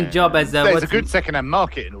second job as a. There's a good second-hand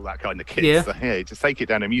market and all that kind of kit. Yeah. So, just take it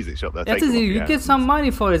down a music shop. You get some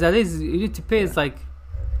money for it. At least you need to pay. It's like.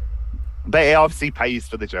 But it obviously pays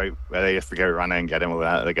for the joke where they have to go run and get them all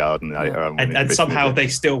out of the garden. And somehow they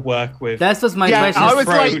still work with... That's what's my question. I was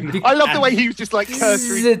like, I love the way he was just like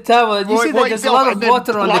cursory. The towel. You see that there's a lot of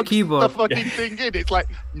water on the keyboard. The fucking thing in. It's like,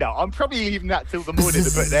 no, I'm probably leaving that till the morning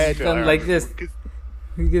to put an air dryer like this.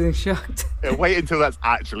 You're getting shocked. Wait until that's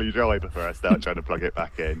actually dry before I start trying to plug it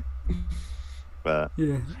back in. But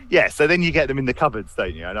so then you get them in the cupboards,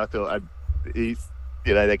 don't you? And I thought,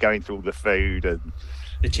 they're going through all the food and...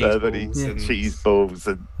 The cheese balls. Cheese balls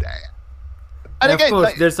and And of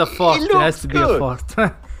course, there's a fart. There has to be a fart.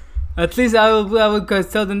 At least I will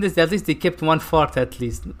tell them this. At least they kept one fart. At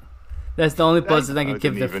least that's the only positive I can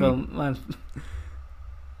give the film.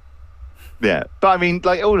 Yeah, but I mean,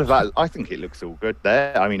 like all of that, I think it looks all good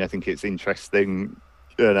there. I mean, I think it's interesting.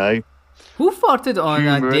 You know, who farted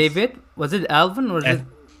on David? Was it Alvin or was it?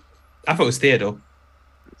 I thought it was Theodore.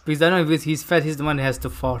 Because I don't know if he's fat. He's the one who has to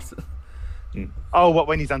fart. Oh, what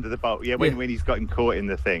when he's under the boat? Yeah, when he's gotten caught in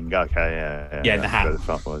the thing. Okay, yeah, the hat. Where the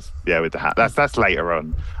fuck was? Yeah, with the hat. That's later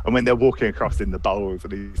on, and when they're walking across in the bowls,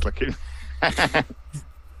 and he's looking.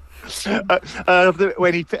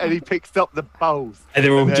 When he picks up the bowls, and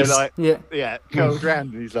they're all just like, goes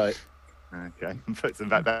round, and he's like, okay, and puts them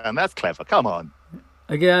back down. That's clever. Come on.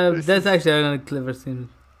 Okay, that's actually a clever scene.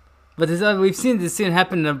 But we've seen this scene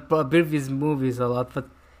happen in previous movies a lot, but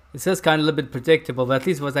it's just kind of a little bit predictable. But at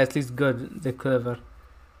least it was at least good, the clever.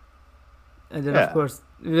 And then of course,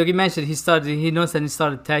 like you mentioned, he knows and he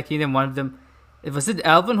started attacking them. One of them, was it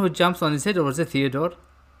Alvin who jumps on his head, or was it Theodore?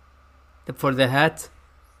 For the hat.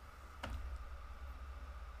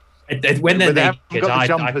 When they're naked, got the I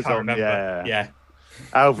jumpers can't on, remember. Yeah.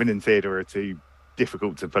 Alvin and Theodore are too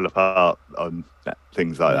difficult to pull apart on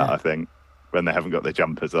things like that, I think, when they haven't got their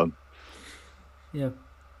jumpers on. Yeah.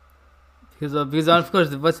 Because of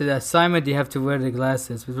course, what's the assignment? You have to wear the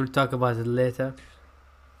glasses. We will talk about it later.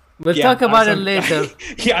 We'll talk about it later.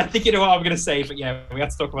 Yeah, I think you know what I'm going to say, but yeah, we have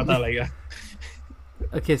to talk about that later.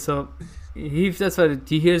 Okay, so he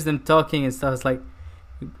hears them talking and stuff. It's like,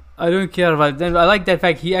 I don't care about them. I like that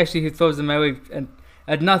fact he throws them away and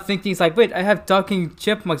not thinking. He's like, wait, I have talking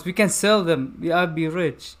chipmunks. We can sell them. I'll be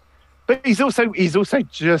rich. But he's also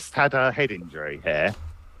just had a head injury here.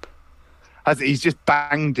 He's just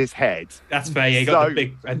banged his head. That's fair. Yeah, he got the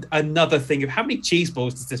big. Another thing of how many cheese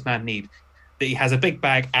balls does this man need? That he has a big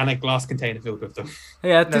bag and a glass container filled with them.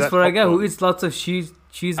 Yeah, at least for a guy who eats lots of cheese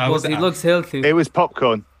balls, he looks healthy. It was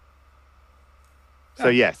popcorn. So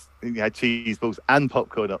yes, he had cheese balls and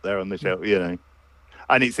popcorn up there on the shelf, you know.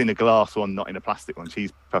 And it's in a glass one, not in a plastic one.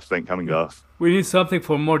 Cheese puffs don't come in glass. We need something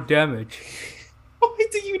for more damage. Why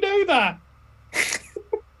do you know that?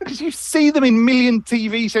 Because you see them in million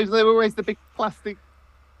TV shows. They're always the big plastic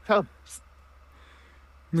tubs.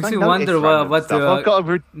 Makes you wonder what I've got a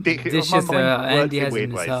ridiculous dishes Andy has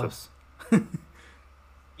in his house.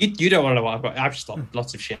 You don't want to know what I've got. I've just got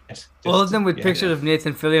lots of shit. All of them with pictures of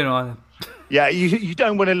Nathan Fillion on them. Yeah, you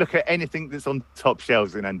don't want to look at anything that's on top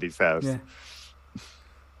shelves in Andy's house. Yeah.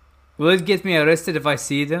 Will it get me arrested if I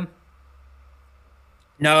see them?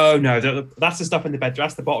 No, that's the stuff in the bed.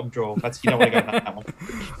 That's the bottom drawer. You don't want to go in that one.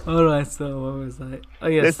 All right, so what was I? Oh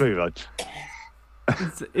yes. Let's move on.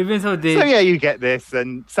 So yeah, you get this,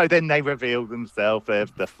 and so then they reveal themselves. They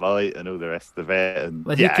have the fight and all the rest of it. And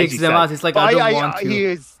but he kicks them out. He's like, I don't want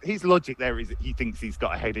to. His logic there is that he thinks he's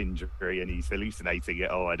got a head injury and he's hallucinating it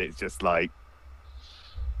all, and it's just like,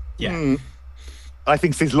 I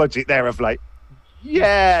think his logic there of like,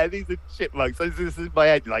 yeah, these are chipmunks. So this is my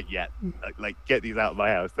head. Like, yeah, like get these out of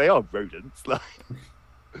my house. They are rodents.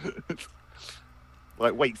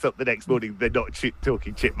 Like wakes up the next morning, they're not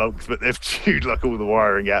talking chipmunks, but they've chewed like all the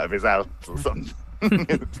wiring out of his house or something.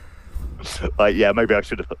 Like, yeah, maybe I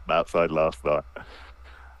should have put them outside last night.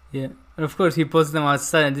 Yeah, and of course he puts them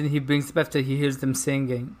outside, and then he brings them after he hears them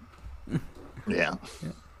singing. Yeah.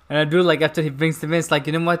 And I do like after he brings them in, it's like,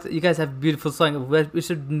 you know what? You guys have beautiful song. We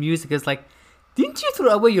should music. It's like, didn't you throw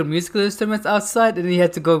away your musical instruments outside? And then he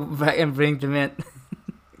had to go back and bring them in.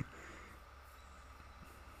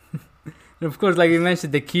 And of course, like you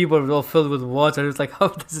mentioned, the keyboard was all filled with water. It's like, how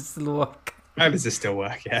does it still work? How does it still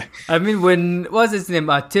work? Yeah. I mean, what was his name?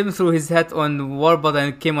 Tim threw his hat on Warbot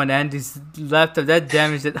and it came on Andy's laptop. That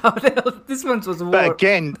damaged it. How the hell? This one was warped. But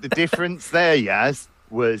again, the difference there, Yaz,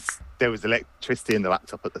 was there was electricity in the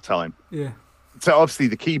laptop at the time. Yeah. So obviously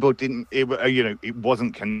the keyboard it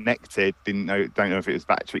wasn't connected. Don't know if it was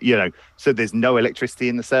battery. So there's no electricity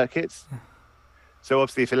in the circuits. So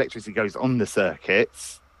obviously, if electricity goes on the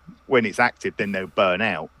circuits, when it's active, then they'll burn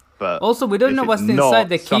out. But also, we don't know what's inside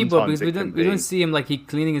the keyboard because we don't see him like he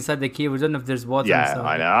cleaning inside the keyboard. We don't know if there's water inside. Yeah,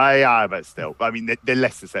 I know. Yeah, but still, I mean, they're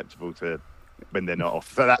less susceptible to when they're not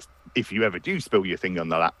off. So that's if you ever do spill your thing on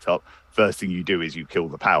the laptop, first thing you do is you kill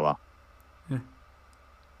the power. Yeah.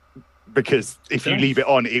 Because if you leave it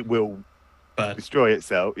on, it will destroy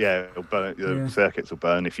itself. Yeah, it'll burn. The circuits will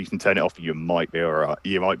burn. If you can turn it off, you might be all right.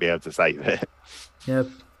 You might be able to save it. Yep.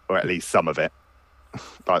 Or at least some of it.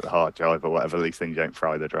 Like the hard drive or whatever, these things don't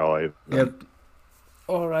fry the drive. Yep.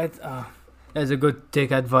 All right. That's a good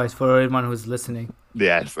take advice for everyone who's listening.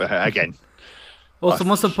 Yes. Again. Also,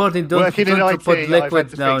 most importantly, don't put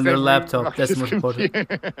liquid on your laptop. That's most important.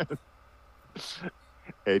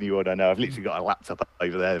 anyone I know. I've literally got a laptop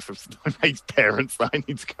over there from my mate's parents that I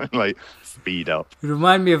need to go and like speed up.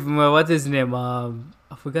 Remind me of what is his name? I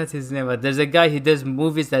forgot his name. But there's a guy, he does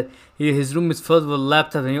movies that his room is filled with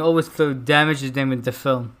laptops and he always damages them in the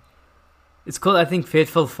film. It's called, I think,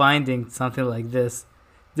 Fateful Finding, something like this.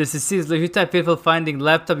 This is seriously, if you type Fateful Finding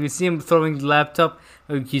laptop, you see him throwing the laptop.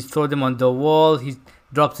 He's throw them on the wall. He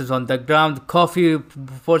drops it on the ground. Coffee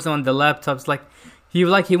pours them on the laptops. He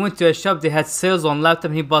went to a shop. They had sales on laptop.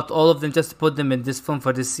 And he bought all of them just to put them in this film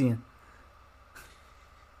for this scene.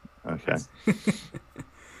 Okay.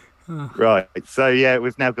 Right. So yeah,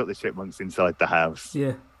 we've now got the chipmunks inside the house.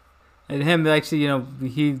 Yeah. And him actually,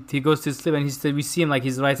 he goes to sleep and we see him like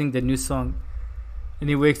he's writing the new song, and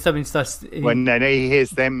he wakes up and starts. When he hears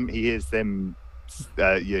them,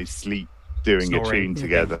 sleep doing snoring, a tune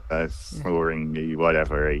together, snoring,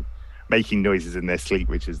 whatever, making noises in their sleep,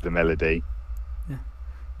 which is the melody. Yeah,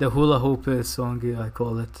 the hula hoop song, I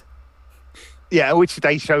call it. Yeah, which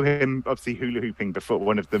they show him obviously hula hooping before.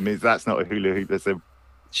 One of them that's not a hula hoop; that's a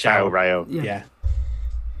shower rail. Yeah.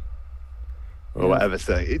 Or whatever.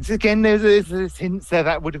 So it's again, there's hints there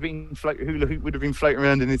that would have been hula hoop would have been floating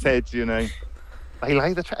around in his head. They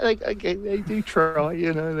lay the track. They do try.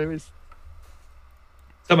 There is.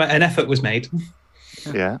 So an effort was made.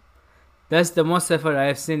 Yeah. That's the most effort I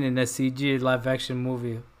have seen in a CG live action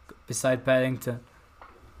movie, beside Paddington.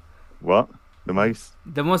 What? The most?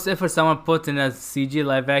 The most effort someone put in a CG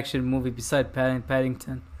live action movie beside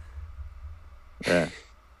Paddington. Yeah.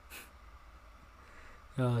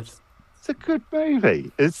 God. It's a good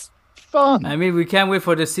movie. It's fun. I mean, we can't wait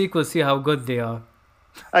for the sequel, see how good they are.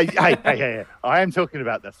 Hey. I am talking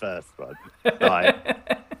about the first one. Right.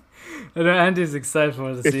 I know Andy's excited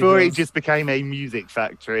for the sequel. Before it just became a music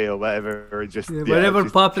factory or whatever. Or whatever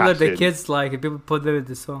just popular the kids like, people put them in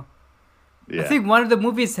the song. Yeah. I think one of the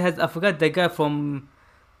movies has, I forgot the guy from,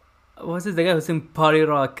 what's it, the guy who's in Party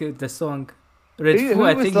Rock, the song. Red Foo,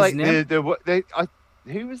 I think his name.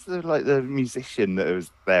 Who was the musician that was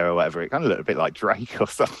there or whatever? It kind of looked a bit like Drake or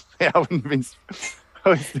something. I wouldn't have been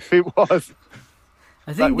if it was.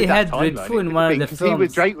 I think they had Red Foo in one of the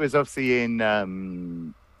films. Drake was obviously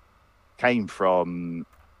in, came from,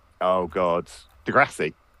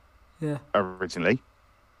 Degrassi. Yeah. Originally.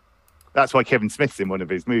 That's why Kevin Smith's in one of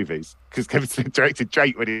his movies. Because Kevin Smith directed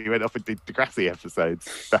Drake when he went off and did Degrassi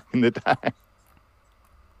episodes back in the day.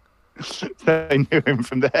 So I knew him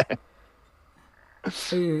from there.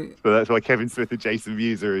 So that's why Kevin Smith and Jason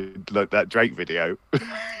Mewes are in that Drake video,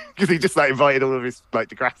 because he just invited all of his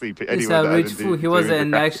Degrassi people. He was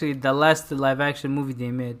in actually the last live action movie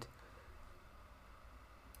they made.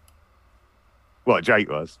 What, Drake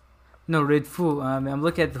was? No, Red Foo. I'm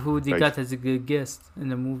looking at who they got as a good guest in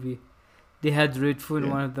the movie. They had Red Foo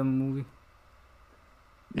in one of the movie.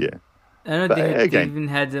 Yeah. I know they even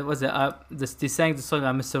had they sang the song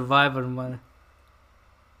 "I'm a Survivor" and one.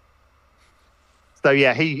 So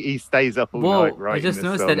yeah, he stays up all night writing. I just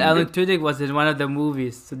noticed that Alan Tudyk was in one of the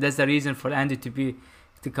movies, so that's the reason for Andy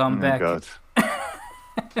to come back. God.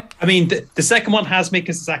 I mean, the second one has me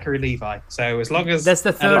because Zachary Levi. So as long as that's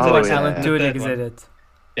the third one, Alan Tudyk is in it.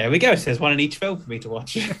 There we go. So there's one in each film for me to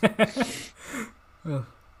watch.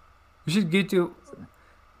 We should get to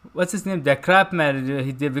what's his name? The Crap Man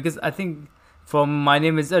he did, because I think from My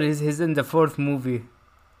Name Is Earl, he's in the fourth movie,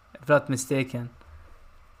 if not mistaken.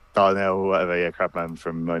 Oh no, whatever. Yeah, Crabman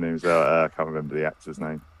from My Name Is Earl. I can't remember the actor's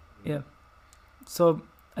name. Yeah. So,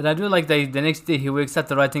 and I do like that the next day he wakes up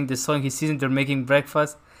to writing the song. He sees them, they're making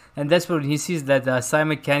breakfast, and that's when he sees that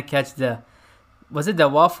Simon can't catch was it the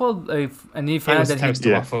waffle? And he finds that toast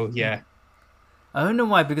waffle. Yeah. I don't know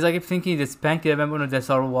why, because I kept thinking it's pancake. I remember that's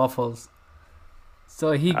all waffles.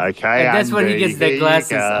 So he. Okay. And that's where he gets the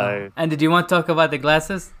glasses. And did you want to talk about the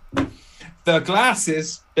glasses? The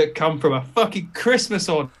glasses that come from a fucking Christmas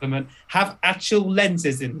ornament have actual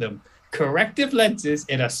lenses in them. Corrective lenses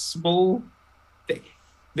in a small thing.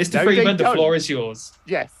 Mr. Freeman, the floor is yours.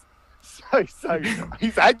 Yes. So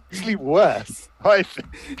he's actually worse. Right?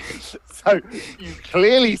 So you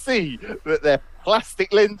clearly see that they're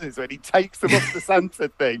plastic lenses when he takes them off the Santa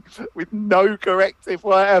thing with no corrective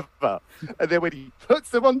whatever. And then when he puts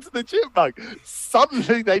them onto the chipmunk,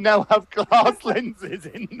 suddenly they now have glass lenses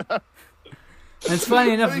in them. And it's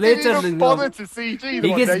funny enough, later he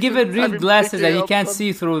gets given real glasses and he can't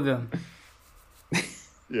see through them.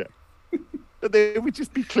 Yeah. But they would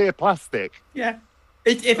just be clear plastic. Yeah.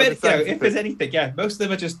 If there's anything, most of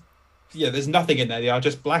them are just, there's nothing in there. They are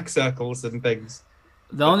just black circles and things.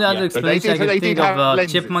 The only other explanation I can think of,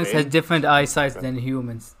 chipmunks has different eyesight than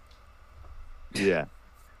humans. Yeah.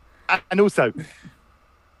 And also,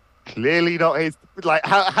 clearly not his,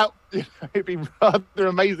 how it'd be rather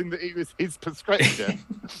amazing that it was his prescription.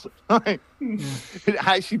 It'd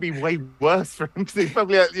actually be way worse for him because he's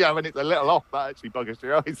probably, when it's a little off, that actually buggers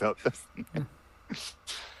your eyes up, doesn't it?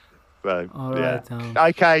 So,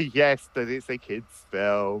 okay, yes, but it's a kids'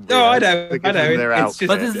 film. No, I know. It's just,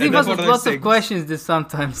 but it leaves us with lots of questions this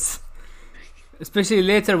sometimes. Especially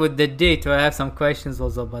later with the date, where I have some questions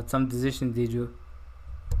also about some decisions they do.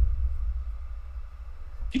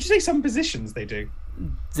 Did you say some positions they do?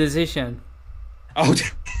 Decision. Oh, I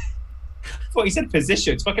thought you said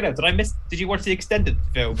positions. Fucking hell, did you watch the extended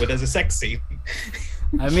film where there's a sex scene?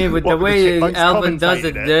 I mean, with the way Alvin does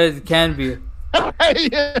it, there can be.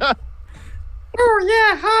 Yeah. Oh,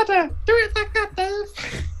 yeah, harder. Do it like that,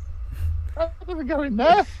 Dave. That doesn't go in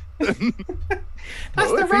there.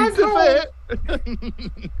 That's the right goal.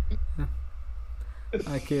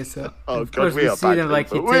 Okay, so of course we are bad people. Like,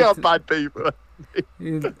 we are bad people.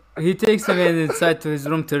 he takes him inside to his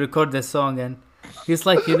room to record the song, and he's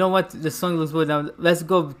like, you know what, the song looks good. Now let's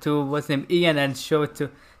go to what's his name, Ian, and show it to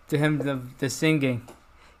him the singing.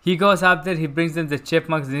 He goes up there, he brings them the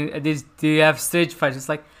Chipmunks, and they have stage fight. It's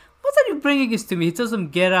like, what are you bringing this to me? He tells him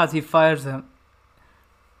get out, he fires him.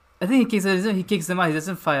 I think he kicks him out, he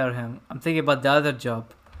doesn't fire him. I'm thinking about the other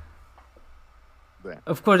job. Yeah.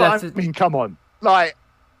 Of course, I mean, come on. Like,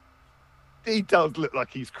 he does look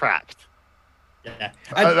like he's cracked. Yeah.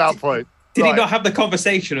 At that point. Did he not have the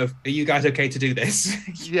conversation of, are you guys okay to do this?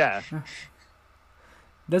 Yeah.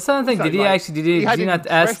 That's something. Did he not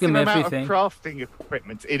ask him everything? Of crafting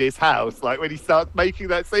equipment in his house, like when he starts making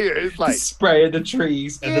that scene, it's like spraying the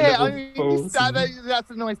trees. And that's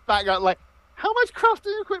a nice background. Like, how much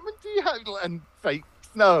crafting equipment do you have? And fake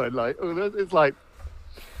snow and like all that. It's like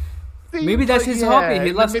maybe that's his hobby.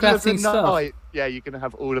 He loves crafting stuff. Yeah, you're gonna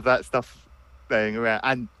have all of that stuff laying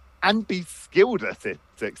around and be skilled at it.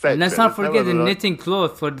 And let's not forget the knitting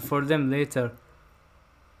clothes for them later.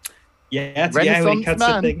 Yeah, when he cuts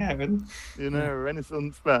the thing out. You know, a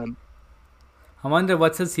Renaissance man. I wonder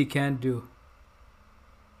what else he can do.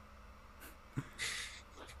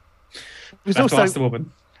 He was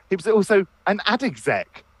also an ad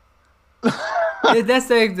exec. That's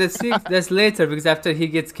later, because after he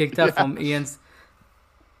gets kicked out from Ian's,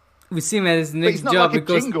 we see him at his next job. He's not like a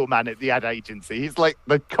jingle man at the ad agency. He's like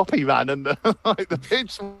the copy man and the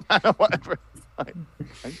pitch man or whatever. It's like,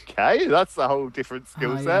 okay, that's a whole different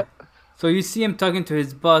skill set. Yeah. So you see him talking to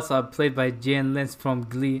his boss, played by Jane Lynch from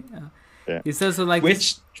Glee. He's also like,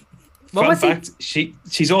 fun fact,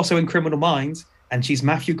 she's also in Criminal Minds, and she's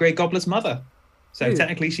Matthew Grey Gobbler's mother. So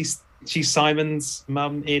technically, she's Simon's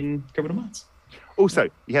mum in Criminal Minds. Also,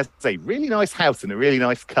 he has a really nice house and a really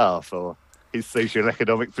nice car for his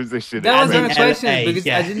socio-economic position. That was one question because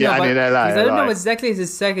I didn't know. I don't know exactly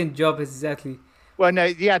his second job exactly. Well, no,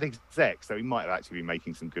 he had exec, so he might have actually been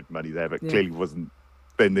making some good money there, but clearly wasn't.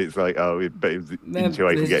 Then it's like, but it was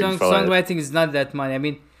enjoying getting fired. Songwriting is not that money. I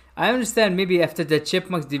mean, I understand maybe after the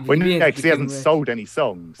Chipmunks DVD. Because he hasn't sold any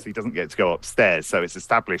songs, he doesn't get to go upstairs, so it's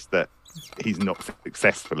established that he's not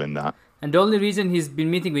successful in that. And the only reason he's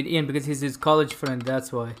been meeting with Ian because he's his college friend,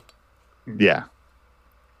 that's why. Yeah.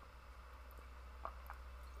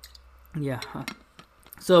 Yeah.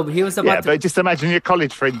 So he was about but just imagine your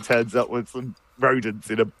college friend turns up with some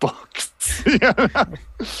rodents in a box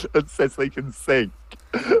and says they can sing.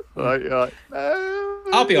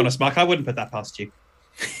 I'll be honest, Mark, I wouldn't put that past you.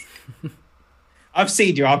 I've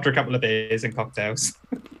seen you after a couple of beers and cocktails.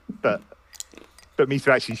 But me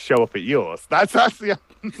to actually show up at yours, that's the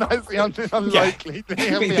unlikely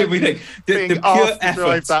thing. We think the pure effort,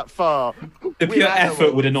 drive that far. The pure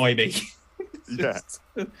effort would annoy me. Yeah.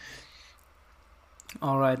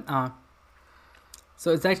 All right.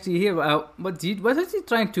 So it's actually here. What is he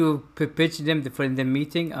trying to pitch them for in the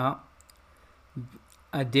meeting?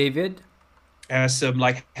 David. Some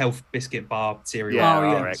like health biscuit bar cereal.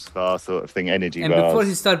 Yeah, RX bar sort of thing, energy and bars. Before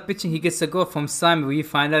he starts pitching, he gets a go from Simon. We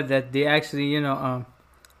find out that they actually,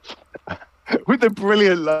 with the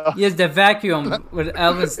brilliant laugh. Yes, the vacuum with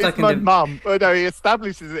Alvin stuck in my mum. Oh no, he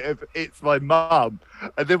establishes it as it's my mum.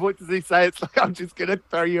 And then what does he say? It's like, I'm just going to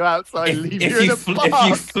throw you outside and leave you in a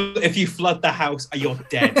park. If you flood the house, you're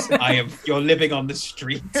dead. You're living on the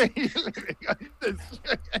street. And he's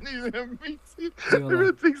in a meeting.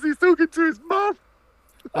 Everyone thinks he's talking to his mum.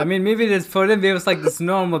 I mean, maybe for them, it was like this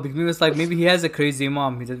normal. Because maybe it's like, maybe he has a crazy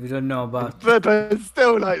mom that we don't know about. But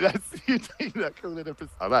still, like, that's you take that cool in a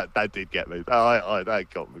that did get me. That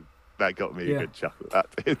got me a good chuckle. That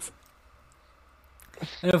did.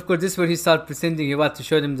 And of course, this is where he started pretending he wanted to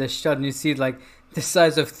show them the shot, and you see like the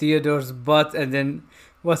size of Theodore's butt, and then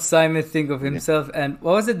what Simon think of himself, and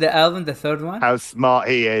what was it? The Alvin, the third one. How smart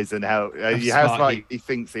he is, and how smart he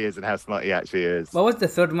thinks he is, and how smart he actually is. What was the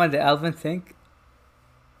third one? The Alvin think.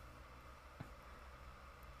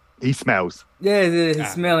 He smells. Yeah,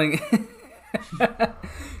 he's smelling.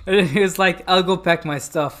 And he was like, "I'll go pack my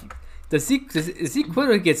stuff." Is he quit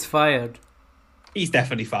or he gets fired? He's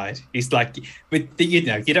definitely fired. He's like, you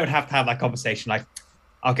don't have to have that conversation. Like,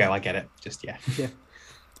 I'll go. I get it. Just yeah.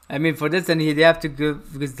 I mean, for this, then they have to go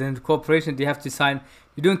because the corporation they have to sign.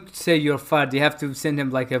 You don't say you're fired. They have to send him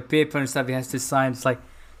like a paper and stuff. He has to sign. It's like,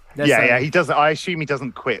 he doesn't. I assume he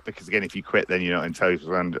doesn't quit because again, if you quit, then you're not in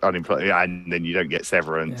total unemployment, and then you don't get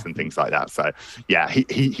severance and things like that. So yeah,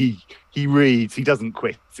 he reads. He doesn't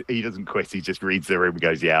quit. He doesn't quit. He just reads the room and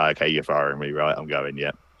goes, "Yeah, okay, you're firing me, right? I'm going.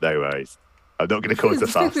 Yeah, no worries. I'm not going to cause a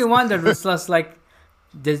fuss." We wondered was just like,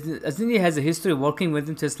 I think he has a history of working with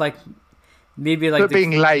him. Just like maybe like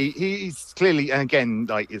being late. He's clearly, and again,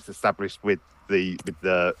 like is established with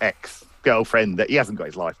the ex-girlfriend that he hasn't got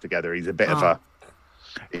his life together. He's a bit of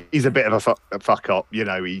a fuck up. You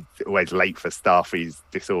know, he's always late for stuff. He's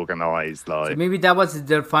disorganized. Like so maybe that was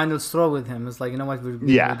their final straw with him. It's like, you know what, we'll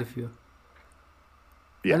be with you.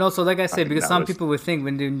 Yeah. And also, like I said, because some people would think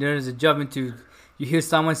when there's a job interview, you hear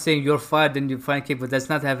someone saying you're fired, then you find but that's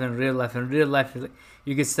not happening in real life. In real life,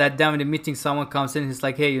 you get sat down in the meeting, someone comes in, he's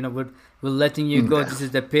like, "Hey, you know, we're letting you go. This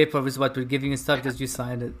is the paper. This is what we're giving you stuff. Just you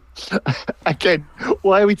signed it." Again,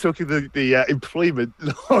 why are we talking the employment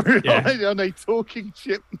law? Are they talking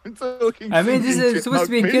shit? I mean, this is supposed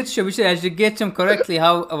to be a kids show. We should actually get them correctly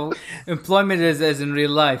how employment is as in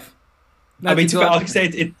real life. I mean, like I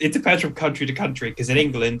said, it depends from country to country. Because in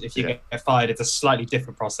England, if you get fired, it's a slightly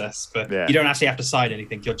different process. But you don't actually have to sign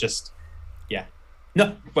anything. You're just,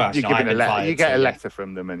 no. Well, you get a letter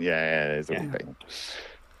from them, and it's all okay.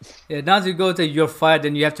 Yeah, now you go to you're fired,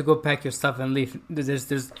 and you have to go pack your stuff and leave.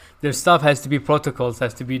 Their stuff has to be protocols,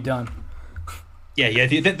 has to be done. Yeah.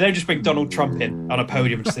 They don't just bring Donald Trump in on a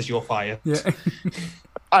podium and says you're fired. Yeah.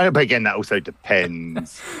 But again, that also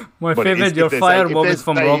depends. My favorite your fire moments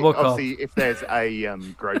from RoboCop. Obviously, if there's a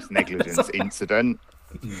gross negligence incident,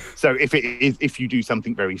 so if you do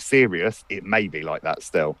something very serious, it may be like that.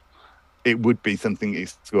 Still, it would be something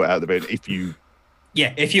escort out of the building.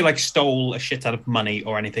 If you like stole a shit ton of money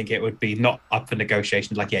or anything, it would be not up for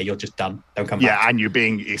negotiations. Like, you're just done. Don't come back. Yeah, and you're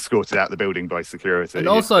being escorted out of the building by security. And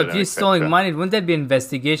also, if you're stealing money, wouldn't that be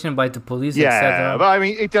investigation by the police? Yeah, but I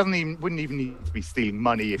mean, it wouldn't even need to be stealing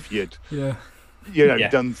money if you'd,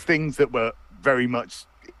 done things that were very much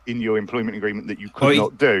in your employment agreement that you could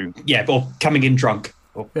not do. Yeah, or coming in drunk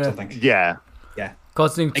or something. Yeah.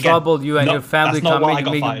 Causing trouble, you and your family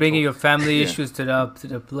bringing your family issues to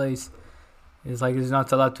the place. It's like he's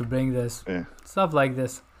not allowed to bring this stuff like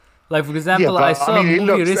this. Like for example, I saw a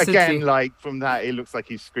movie recently. Again, like from that, it looks like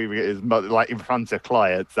he's screaming at his mother, like in front of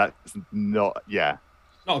clients. That's not, not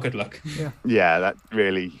a good look. Yeah, that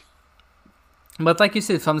really. But like you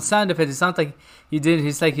said, from the sound of it, it sounds like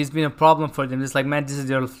he's been a problem for them. It's like, man, this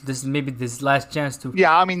is maybe this last chance to.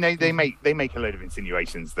 Yeah, I mean, they make a load of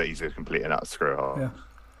insinuations that he's a complete and utter screw up. Yeah.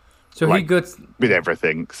 So he gets with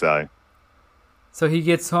everything. So he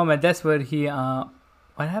gets home, and that's where he. What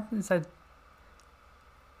happens?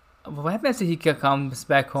 What happens if he comes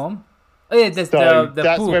back home? Oh yeah, that's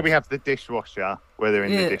that's poop. Where we have the dishwasher. Where they're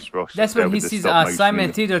in the dishwasher. That's when he sees Simon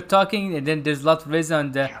and Theodore talking, and then there's lots of raisin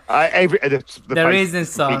on the raisin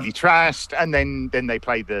sauce. Completely trashed, and then they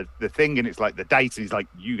play the thing, and it's like the date. He's like,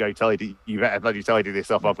 "You go tidy. You better bloody tidy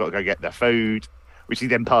this up. I've got to go get the food," which he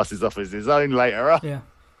then passes off as his own later on. Yeah.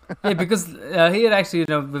 Yeah, because here actually,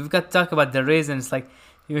 we've got to talk about the raisins. Like,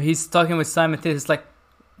 he's talking with Simon Theodore. It's like,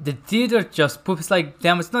 the Theodore just poop. It's like,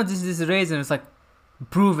 damn, it's not just this raisin. It's like,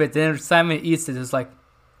 prove it. Then Simon eats it. It's like,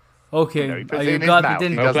 okay, he puts it in his mouth.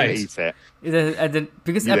 He doesn't eat it. And then,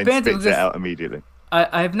 because he apparently, spits it out immediately.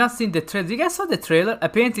 I have not seen the trailer. You guys saw the trailer?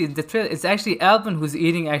 Apparently, in the trailer, it's actually Alvin who's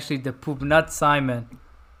eating actually the poop, not Simon.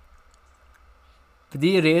 But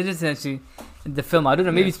the raisins actually. In the film, I don't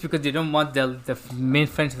know. Maybe it's because they don't want the main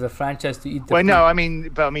friends of the franchise to eat. No, I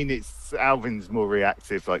mean, it's Alvin's more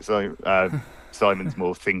reactive. Like Simon's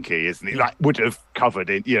more thinky, isn't he? Like would have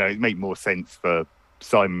covered it. It made more sense for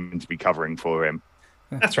Simon to be covering for him.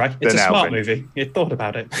 That's right. It's a smart movie. It thought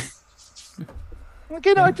about it.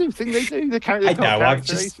 Again, I do think they do. I know. I'm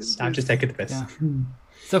just taking the piss. Yeah.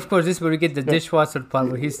 So of course, this is where we get the dishwasher part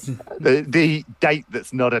where he's the date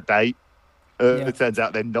that's not a date. It turns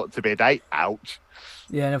out then not to be a date. Ouch.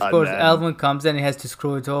 Yeah, and of course, Alvin comes in and he has to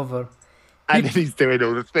screw it over. And he's doing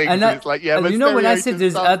all the things. And it's like, when I said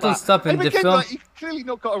there's adult stuff in the film. Like, he's clearly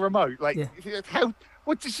not got a remote. Like,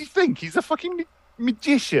 what does she think? He's a fucking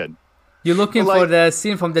magician. You're looking for the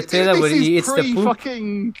scene from the trailer where he eats the poop?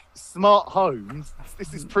 Fucking smart homes.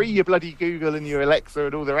 This is pre your bloody Google and your Alexa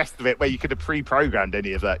and all the rest of it, where you could have pre-programmed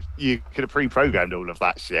any of that. You could have pre-programmed all of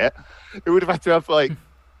that shit. It would have had to have like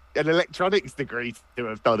an electronics degree to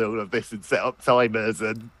have done all of this and set up timers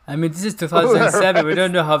and. I mean, this is 2007. We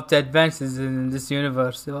don't know how advanced is in this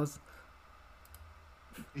universe.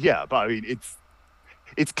 Yeah, but I mean,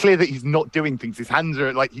 it's clear that he's not doing things. His hands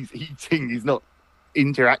are like he's eating. He's not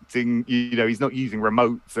interacting. He's not using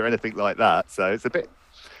remotes or anything like that. So it's a bit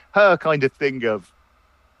her kind of thing of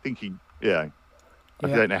thinking. I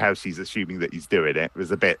don't know how she's assuming that he's doing it. It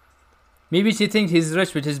was a bit. Maybe she thinks he's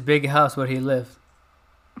rich with his big house where he lives.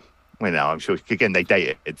 Well, no, I'm sure. Again, they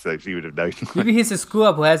dated, so she would have known. Maybe he's a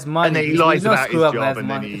screw-up who has money. And then he lies about his job, and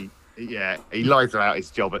then he lies about his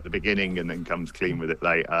job at the beginning, and then comes clean with it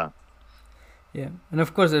later. Yeah, and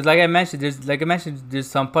of course, like I mentioned, there's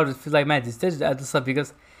some parts that feel like, man, this is other stuff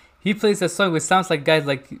because he plays a song which sounds like guys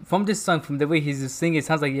like from this song, from the way he's singing, it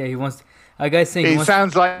sounds like he wants a guy singing. It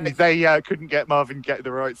sounds like they couldn't get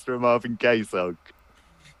the rights to a Marvin Gaye song.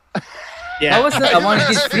 Yeah, I want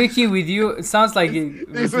to get freaky with you. It sounds like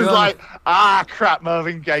this was like crap.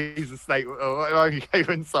 Marvin Gaye's estate. Marvin Gaye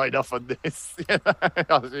wouldn't sign off on this.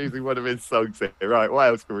 I was using one of his songs here. Right, what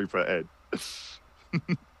else can we put in?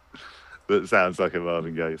 That sounds like a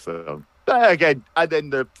Marvin Gaye song. But again, and then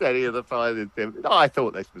the Teddy of the Fire. I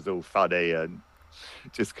thought this was all funny and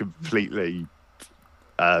just completely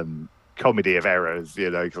comedy of errors.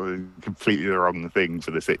 Completely the wrong thing for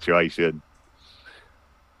the situation.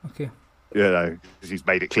 Okay. She's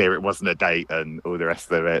made it clear it wasn't a date and all the rest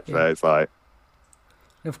of it. Yeah. So it's like,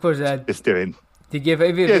 of course, just doing. They give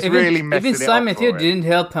even Simon here didn't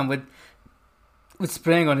help him with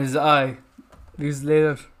spraying on his eye. These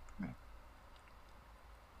later.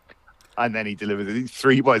 And then he delivers it.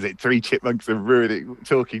 Three chipmunks are ruining.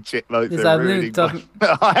 Talking chipmunks are ruining.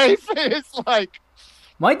 It's like.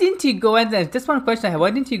 Why didn't he go in there? That's one question I have.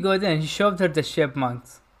 Why didn't he go there and he shoved her the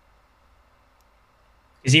chipmunks?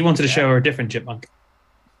 Because he wanted to show her a different chipmunk.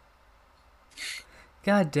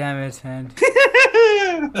 God damn it, man.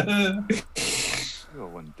 You're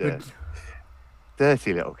one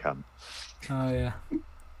dirty little cunt. Oh, yeah.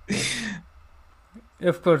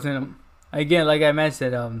 Of course, again, like I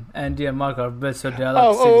mentioned, Andy and Mark are best, so they're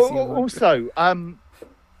allowed to see also,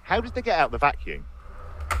 how did they get out the vacuum?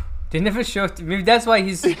 They never showed. Maybe that's why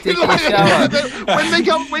he's taking a shower.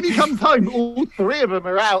 when he comes home, all three of them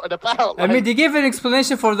are out and about. I mean, they gave an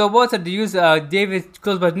explanation for the water. They use David's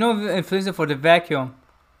clothes, but no explanation for the vacuum.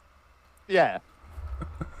 Yeah.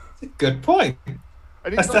 Good point.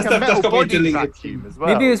 That's got to be deleted. As well,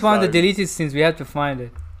 maybe it's one of the deleted scenes. We have to find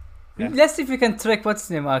it. Yeah. Let's see if we can track what's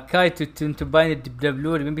his name, Kai, to bind the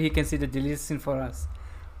Blu-ray. Maybe he can see the deleted scene for us.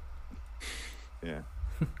 Yeah.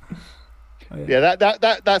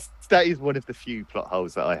 That is one of the few plot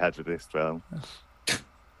holes that I had with this film.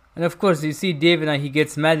 And of course, you see David and he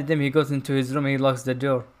gets mad at him. He goes into his room and he locks the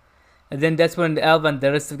door. And then that's when Alvin,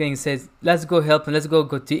 the rest of the gang, says, "Let's go help him. Let's go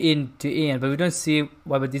to Ian." But we don't see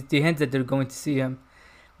why. But they hint that they're going to see him.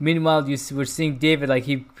 Meanwhile, we're seeing David like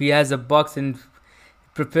he has a box and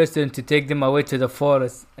prepares to take them away to the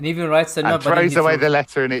forest, and even writes a note. Throws away the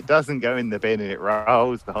letter, and it doesn't go in the bin, and it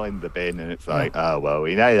rolls behind the bin, and it's like, oh well,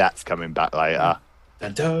 we know that's coming back later.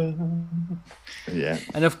 Dun, dun. Yeah.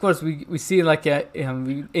 And of course, we see like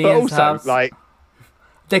Ian's but also, house. Like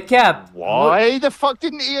the cap. Why the fuck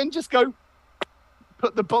didn't Ian just go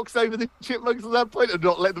put the box over the chipmunks at that point and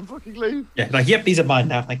not let them fucking leave? Yeah, like, yep, these are mine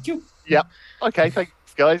now. Thank you. Yep. Okay, thanks,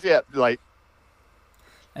 guys. Yeah, like.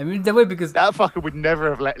 I mean, the way because that fucker would never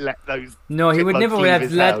have let those. No, he would never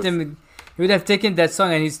have let them. He would have taken that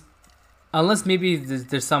song, and unless maybe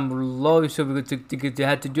there's some law issue they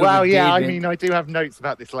had to do. Well, with yeah, David. I mean, I do have notes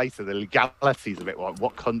about this later. The legalities of it,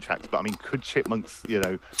 what contracts? But I mean, could Chipmunks,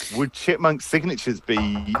 would Chipmunks' signatures be,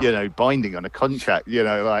 binding on a contract?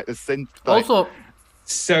 Like the sense. Also,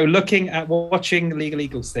 so looking at watching Legal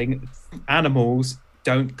Eagles thing, animals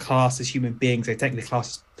don't class as human beings; they technically class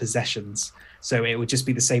as possessions. So it would just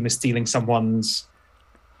be the same as stealing someone's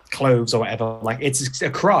clothes or whatever. Like, it's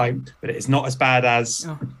a crime, but it's not as bad as.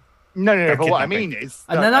 Oh. No. But what I mean is,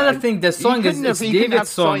 and another thing, the song is David's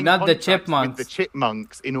song, not the Chipmunks. With the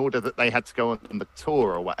Chipmunks, in order that they had to go on the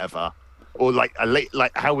tour or whatever, or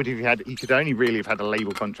how would he have had? He could only really have had a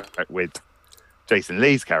label contract with Jason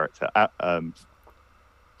Lee's character,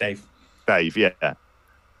 Dave. Yeah.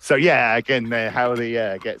 So yeah, again, how he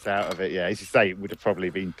gets out of it, yeah, as you say, it would have probably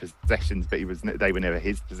been possessions, but they were never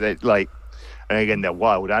his possessions. Like, and again, they're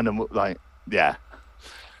wild animals. Like, yeah.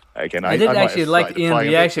 Again, I did actually like Ian's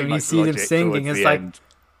reaction when he sees him singing. It's like,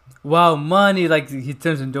 wow, money! Like he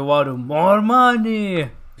turns into water, more money.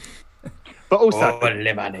 But also,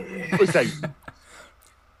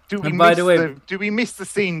 do we miss the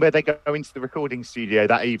scene where they go into the recording studio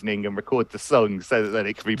that evening and record the song so that then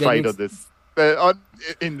it can be played on this?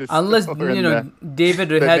 Unless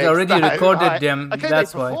David had already recorded them. Okay,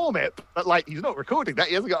 that's why. Perform it, but like he's not recording that.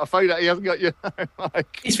 He hasn't got a phone. He hasn't got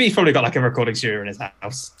He's probably got like a recording studio in his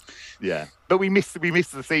house. Yeah, but we missed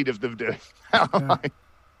the scene of them doing.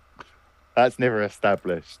 That's never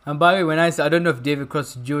established. And by the way, when I said I don't know if David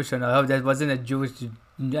Cross is Jewish or not, I hope that wasn't a Jewish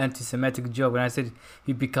anti-Semitic joke. When I said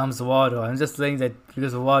he becomes water, I'm just saying that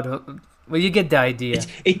because of water. Well, you get the idea.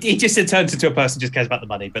 It just turns into a person who just cares about the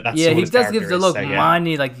money, but that's he does give the look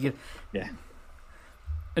money, like and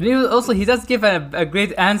he does give a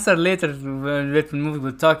great answer later when the movie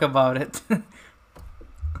will talk about it.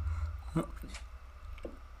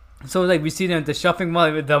 So like we see them at the shopping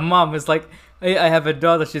mall with the mom. It's like, hey, I have a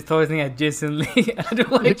daughter. She's tossing at Jason Lee. I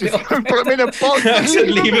don't like just put him in a box.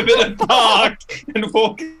 Leave him in a park and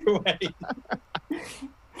walk away.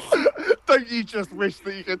 Don't you just wish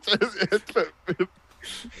that you could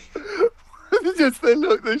just the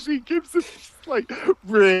look that she gives him, just like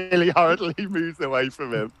really hurriedly moves away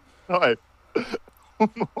from him. Right.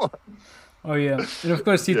 Oh yeah, and of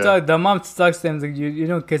course the mom talks to him like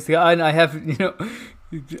because I have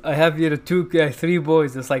I have three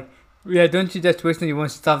boys. It's like, yeah, don't you just wish that you want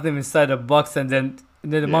to stuff them inside a box and then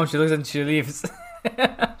the mom she looks and she leaves.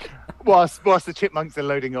 Whilst the chipmunks are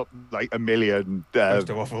loading up like 1 million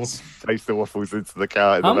toaster waffles into the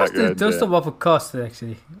car. How much does toaster waffle cost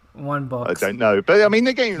actually? One box. I don't know, but I mean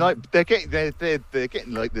they're getting like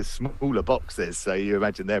the smaller boxes. So you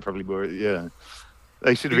imagine they're probably more. Yeah,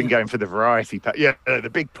 they should have been going for the variety pack. Yeah, the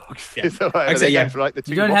big boxes. Yeah. For like the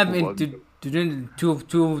two. You don't have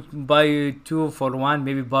to buy 2 for 1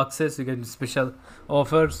 maybe boxes. You get special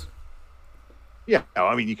offers. Yeah,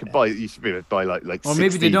 I mean you should be able to buy like or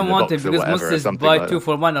maybe they don't want them because most of buy like 2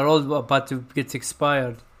 for 1 are all about to get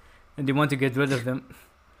expired, and they want to get rid of them.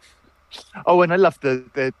 Oh, and I love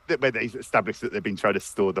the where they established that they've been trying to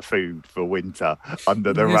store the food for winter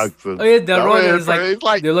under the rugs. Oh yeah, the rodents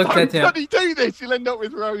like they looked at him. How do you do this? You'll end up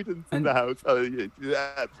with rodents in the house.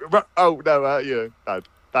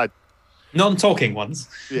 Bad. Non-talking ones.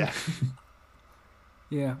 Yeah.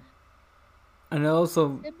 Yeah. And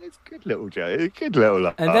also, it's good little joke. Good little.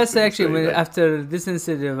 And that's actually after this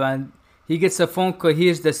incident, and he gets a phone call. He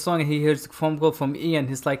hears the song, and he hears a phone call from Ian.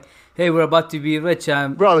 He's like, "Hey, we're about to be rich."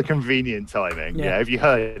 Rather convenient timing. Yeah. Have you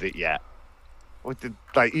heard it yet?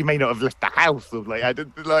 You may not have left the house, or a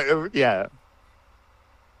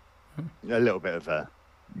little bit of a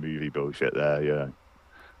movie bullshit there.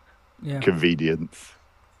 Yeah. Convenience.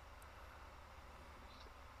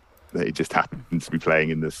 That it just happens to be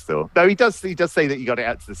playing in the store. No, he does say that you got it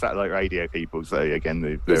out to the satellite radio people. So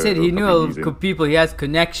again, he said he knew people. He has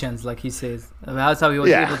connections, like he says. That's how he was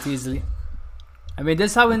able to easily. I mean,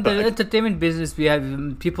 that's how in the entertainment business we have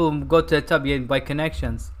people go to the top by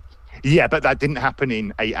connections. Yeah, but that didn't happen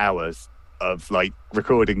in 8 hours of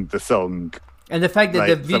recording the song. And the fact that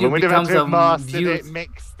the video becomes mastered it,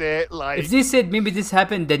 mixed it. If they said maybe this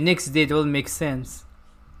happened the next day, it will make sense.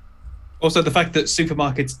 Also, the fact that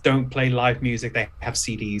supermarkets don't play live music, they have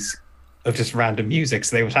CDs of just random music,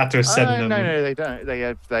 so they would have to send them. No, they don't.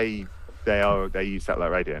 They use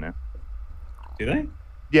satellite radio now. Do they?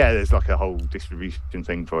 Yeah, there's like a whole distribution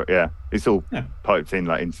thing for it. Yeah, it's all piped in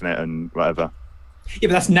like internet and whatever. Yeah,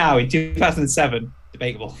 but that's now in 2007.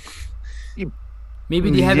 Debatable.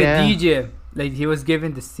 Maybe they have a DJ. Like he was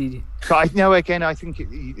given the CD. But I think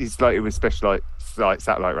it's like it was special like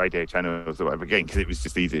satellite radio channels or whatever again because it was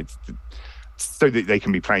just easy so that they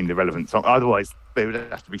can be playing the relevant song. Otherwise, they would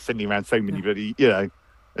have to be sending around so many bloody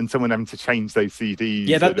and someone having to change those CDs.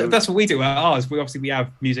 Yeah, that's what we do at ours. We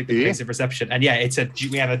have music that plays in reception, and we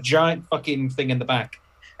have a giant fucking thing in the back,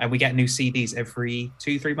 and we get new CDs every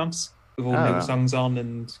 2-3 months. With all new songs on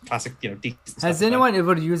and classic, decent stuff. Has anyone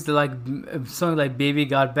ever used a song like "Baby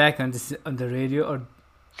Got Back" on the radio, or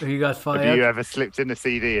you got fired? Have you ever slipped in a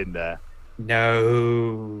CD in there?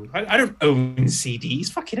 No, I don't own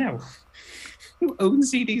CDs. Fucking hell, who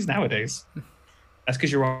owns CDs nowadays? That's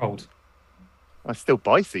because you're old. I still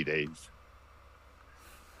buy CDs.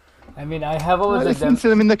 I mean, I have always listened to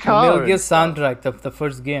them in the car. Metal Gear soundtrack of the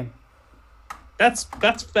first game. That's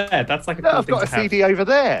fair. That's like a cool I've thing got a to have. CD over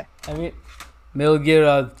there. I mean, Metal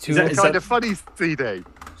Gear 2. Is that kind of funny CD?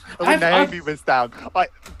 When Naomi was down.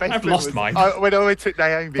 I've lost mine. When I took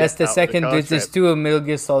Naomi That's the out second. on the There's 2 Metal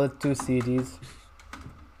Gear Solid 2 CDs.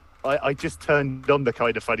 I just turned on the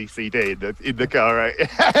Kind of Funny CD in the car. Right?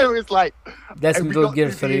 It was like that's we good got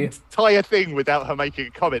gift for the you. entire thing without her making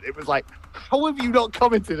a comment. It was like, how have you not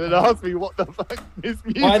commented and asked me what the fuck this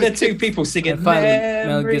music? Why are there two people singing?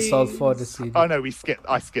 Metal Gear Solid 4 the CD. Oh no,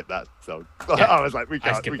 I skipped that song. Yeah, I was like, we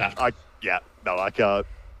can't. I can't.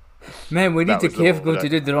 Man, we need to give go to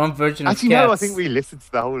do their own version of Cats. No, I think we listened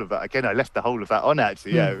to the whole of that. Again, I left the whole of that on,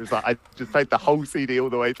 actually. Yeah, it was like, I just played the whole CD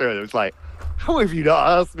all the way through. And it was like, how have you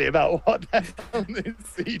not asked me about what that's on this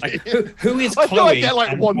CD? Like, who is I Chloe? thought I'd get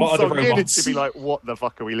like one what song in it to be like, what the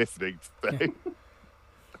fuck are we listening to?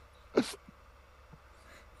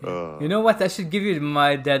 You know what? I should give you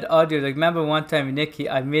that audio. Like, remember one time, Nicky,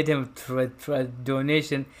 I made him for a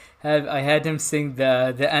donation. I had him sing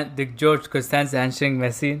the George Costanza answering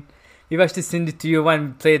machine. We've actually sent it to you when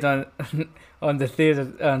we played on the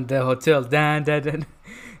theater on the hotel. Dan.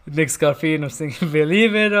 Nick Scarpino singing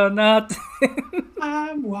 "Believe It or Not."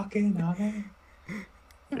 I'm walking on it.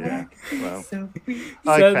 Yeah. Well. So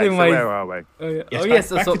where are we?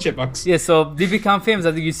 Yes, back to Chipmunks. Yeah, so they become famous.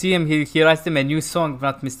 I think you see him. He writes them a new song, if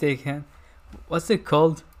not mistaken. What's it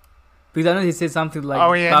called? Because I know he said something like.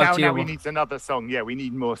 Oh yeah, now he needs another song. Yeah, we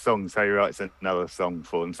need more songs. So he writes another song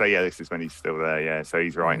for them. So yeah, this is when he's still there. Yeah, so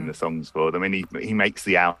he's writing the songs for them, and he makes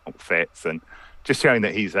the outfits and just showing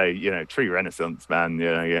that he's a true Renaissance man.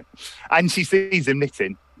 Yeah. And she sees him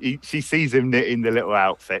knitting. She sees him knitting the little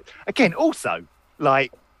outfit again. Also,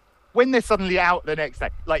 like when they're suddenly out the next day,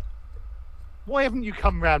 like why haven't you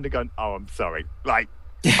come round and gone? Oh, I'm sorry. Like.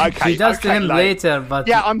 Okay, he does to him later, but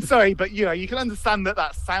yeah, I'm sorry, but you can understand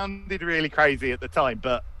that sounded really crazy at the time,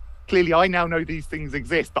 but clearly I now know these things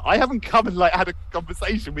exist, but I haven't come and had a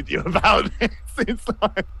conversation with you about this. It's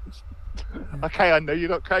like, okay, I know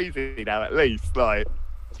you're not crazy now, at least. Like,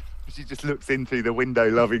 she just looks into the window,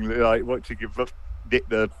 lovingly, like watching him knit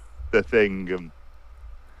the thing,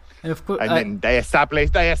 and of course, and then they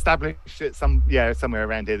establish it somewhere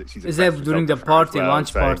around here that she's. Is that during the party,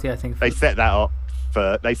 launch party? I think they set that up.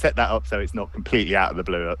 They set that up so it's not completely out of the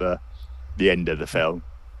blue at the end of the film.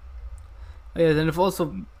 Yeah, then if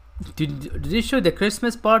also did they show the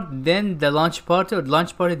Christmas part, then the launch party, or the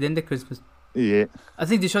launch party, then the Christmas? Yeah, I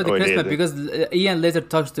think they showed the Christmas because Ian later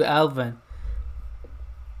talks to Alvin.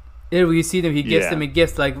 Here we see them. He gives them a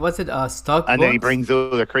gift, like what's it? Stock. And then he brings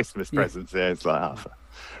all the Christmas presents there. It's like,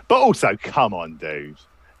 but also, come on, dude,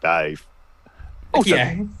 Dave.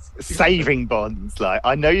 Also, saving bonds, like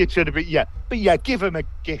I know you should have been, but give them a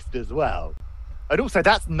gift as well. And also,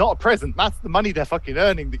 that's not a present. That's the money they're fucking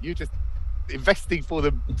earning that you're just investing for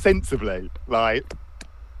them sensibly. Like,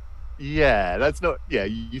 that's not. Yeah,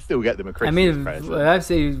 you still get them a Christmas present. I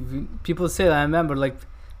say people say. I remember, like,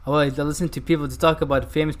 I listen to people to talk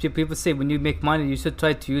about famous people. People say when you make money, you should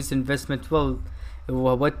try to use investment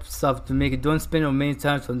what stuff to make it. Don't spend on many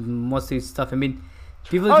times on mostly stuff. I mean.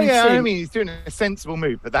 He's doing a sensible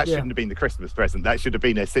move, but that shouldn't have been the Christmas present. That should have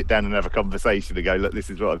been a sit down and have a conversation and go, look, this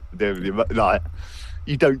is what I'm doing. Like,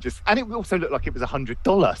 you don't just, and it also looked like it was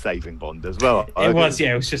 $100 saving bond as well. It was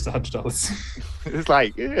just $100. It's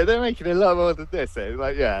like, they're making a lot more than this. It's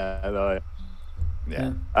like,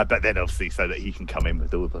 but then obviously so that he can come in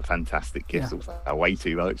with all the fantastic gifts, way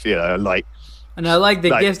too much, And I like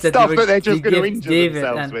the gifts that they're just going to injure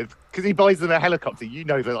themselves with. Because he buys them a helicopter. You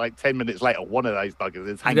know that like 10 minutes later, one of those buggers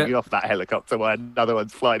is hanging off that helicopter while another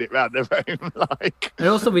one's flying it around the room. And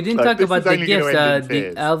also, we didn't talk about the gifts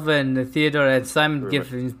the Alvin, Theodore, and Simon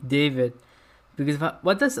give David. Because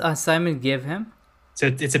what does Simon give him? So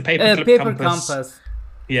it's a paper compass.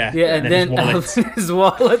 Yeah. And then Alvin's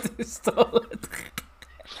wallet is stolen.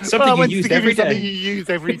 Something you use every day. Something you use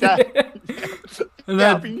every day.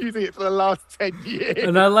 I've been using it for the last 10 years.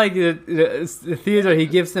 And I like the Theodore. He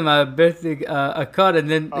gives him a birthday a card, and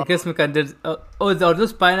then the Christmas card. Are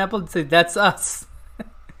those pineapples? Say that's us.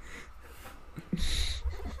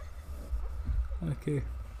 Okay,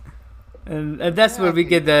 and that's where we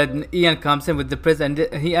get that Ian comes in with the present.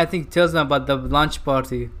 And he, I think, tells them about the lunch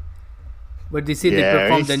party. But you see, they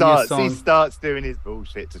perform the new song. He starts doing his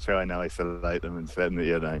bullshit to try and isolate them and send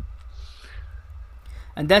them,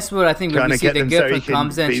 And that's where I think when we see the girlfriend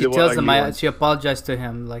comes in, she tells him she apologized to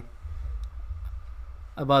him, like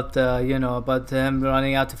about about him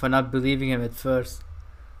running out for not believing him at first.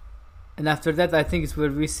 And after that, I think it's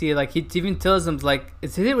where we see like he even tells him like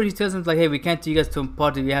it's here where he tells him like, hey, we can't take you guys to a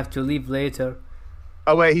party, we have to leave later.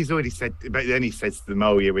 Oh wait, he's already said, but then he says to them,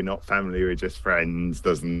 "Oh yeah, we're not family, we're just friends,"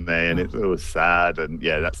 doesn't he? And it's all sad, and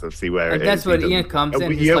that's obviously where. And that's where Ian comes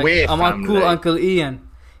in. He's like, "I'm a cool Uncle Ian.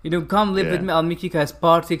 Come live with me. I'll make you guys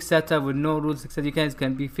party, etc. with no rules, etc. You guys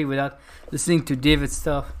can be free without listening to David's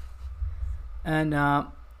stuff." And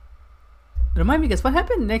Remind me, guys, what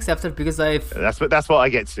happened next after? Because that's what I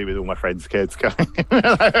get to do with all my friends' kids. What's the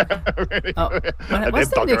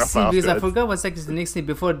next scene? Because I forgot what's like the next scene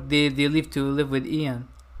before they leave to live with Ian.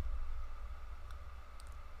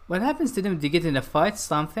 What happens to them? Do they get in a fight?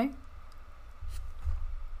 Something?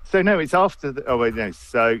 So no, it's after.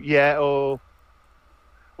 So yeah, or.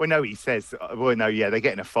 Well, no, he says. Well, no, yeah, they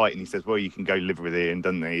get in a fight, and he says, "Well, you can go live with Ian,"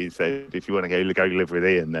 doesn't he? He said, "If you want to go live with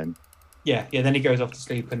Ian, then." Yeah. Then he goes off to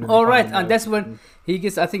sleep. And all right, and that's when he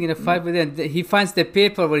gets, I think, in a fight with Ian. He finds the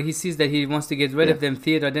paper where he sees that he wants to get rid of them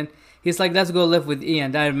theater. Then he's like, "Let's go live with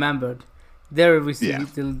Ian." I remembered. There we see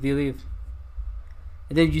they leave.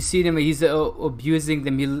 And then you see them. He's abusing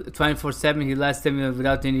them. He 24/7. He lets them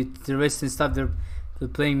without any rest and stuff. They're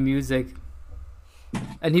playing music.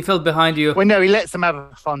 And he fell behind you. Well, no, he lets them have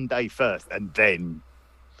a fun day first, and then.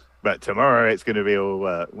 But tomorrow it's going to be all.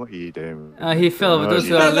 What are you doing? He fell. For those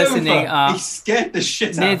who are listening, he scared the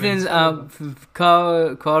shit out of him. Nathan's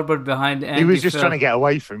cardboard behind Andy. He was just trying to get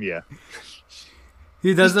away from you.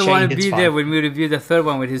 He doesn't want to be there when we review the third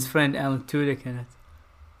one with his friend Alan Tudyk in it.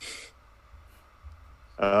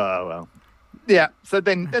 Oh well, yeah. So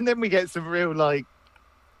then we get some real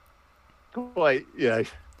quite yeah.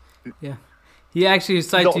 He actually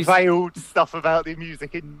decided not veiled stuff about the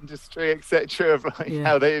music industry, etc. Of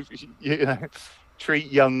how they treat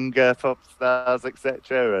younger pop stars,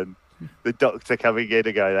 etc. And the doctor coming in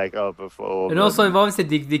and going before. And also,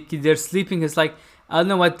 obviously, they're sleeping. It's like I don't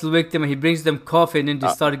know what to wake them. And he brings them coffee, and then they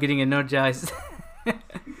start getting energized.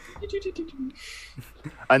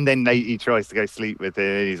 And then he tries to go sleep with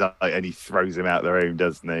him, and he throws him out the room,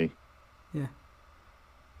 doesn't he? Yeah.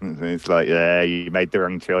 And it's like, you made the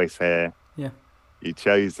wrong choice here. Yeah. You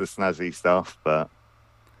chose the snazzy stuff, but...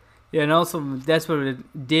 Yeah, and also, that's where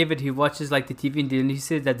David, he watches the TV, and he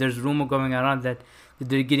says that there's rumor going around that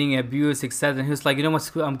they're getting abused, etc. And he was like, you know what,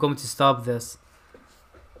 I'm going to stop this.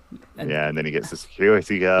 And then he gets the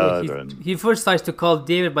security guard. He first tries to call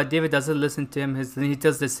David, but David doesn't listen to him. Then he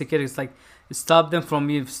tells the security, it's like, stop David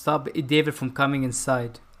from coming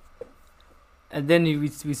inside. And then we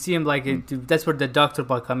see him that's where the doctor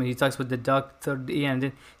part comes in. He talks with the doctor, Ian, and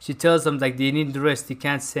then she tells him they need rest. He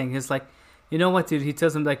can't sing. He's like, you know what, dude? He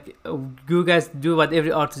tells him you guys do what every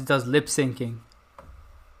artist does, lip syncing.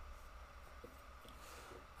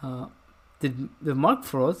 Did Mark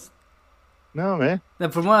froze? No, man. Then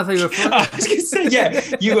from what I thought you were frozen. I was gonna say, yeah,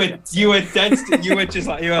 you were dense. You were just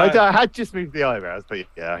like you were. I had just moved the eyebrows, but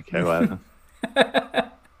yeah, okay, well.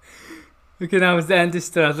 Okay, now it's the Andy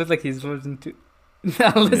Star. I look like he's frozen too.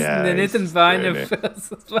 Now listen, the Nathan behind him feels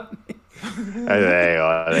so funny. There you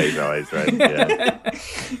are, these eyes, right?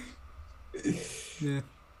 Yeah.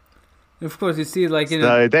 Of course, you see,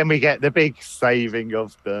 So then we get the big saving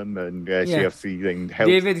of them, and she obviously then helps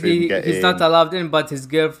David, him get he's in. not allowed in, but his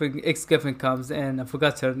ex-girlfriend comes in. I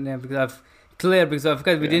forgot her name because I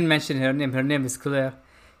forgot we didn't mention her name. Her name is Claire.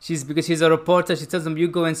 Because she's a reporter. She tells him, "You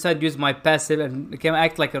go inside, use my passive, and can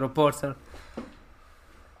act like a reporter."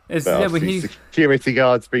 Security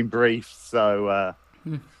guard's been briefed, so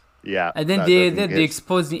yeah. And then they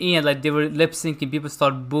expose Ian, they were lip syncing. People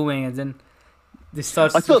start booing, and then they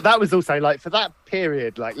start. I thought that was also for that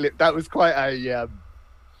period, that was quite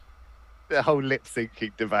the whole lip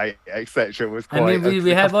syncing debate, etc. was quite. I mean, we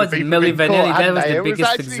have Milli Vanilli. That was the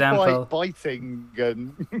biggest example. Quite biting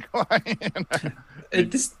and quite.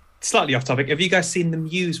 This slightly off topic. Have you guys seen the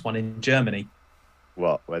Muse one in Germany?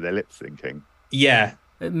 What? Where they're lip syncing? Yeah.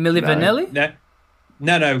 Milli Vanilli?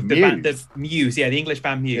 No. The Muse, the English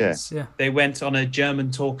band Muse. Yeah. They went on a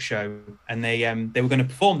German talk show, and they were going to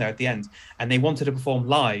perform there at the end, and they wanted to perform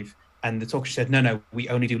live, and the talk show said, no, we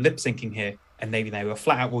only do lip syncing here, and they were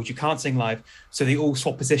flat out, well, you can't sing live, so they all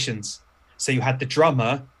swapped positions. So you had the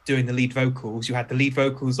drummer doing the lead vocals, you had the lead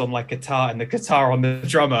vocals on guitar, and the guitar on the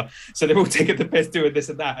drummer. So they're all taking the piss doing this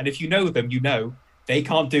and that, and if you know them, they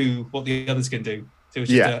can't do what the others can do. So it's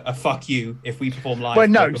just a fuck you if we perform live. Well,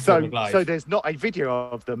 no, so there's not a video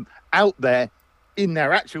of them out there in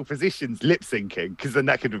their actual positions lip syncing, because then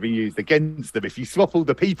that could have been used against them. If you swap all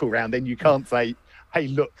the people around, then you can't say, "Hey,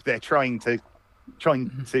 look, they're trying to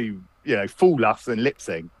fool us and lip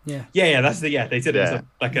sync." Yeah. That's they did it as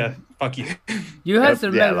a fuck you. You heard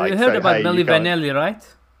about Milli Vanilli, right?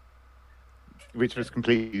 Which was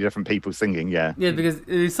completely different people singing, Yeah, because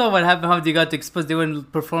you saw what happened, how they got exposed. They were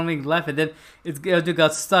performing live, and then it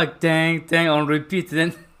got stuck, dang, on repeat. And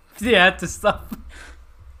then they had to stop.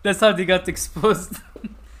 That's how they got exposed.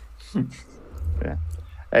 Yeah.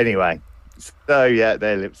 Anyway, so they're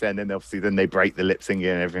lip syncing, and then obviously they break the lip syncing,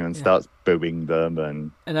 and everyone starts booing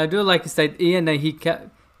them. And I do like it that Ian, they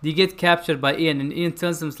get captured by Ian, and Ian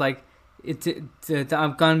tells him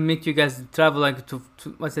I'm gonna make you guys travel like to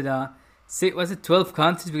what's it? Was it 12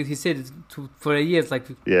 countries? Because he said it's for a year, it's like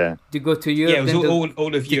to go to Europe. Yeah, it was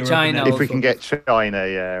all of Europe. China. If we can get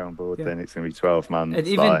China, on board, then it's gonna be 12 months. And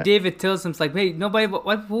even David tells him, it's like, hey, nobody,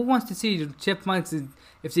 who wants to see chipmunks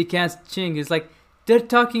if they can't sing? He's like, they're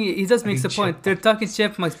talking. He just makes a point. They're talking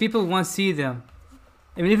chipmunks. People want to see them.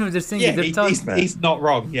 I mean, even if they're singing, they're talking. He's not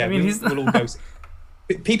wrong. Yeah, I mean, we'll all go.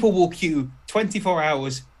 People will queue 24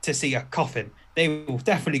 hours to see a coffin. They will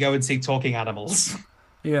definitely go and see talking animals.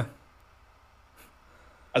 Yeah.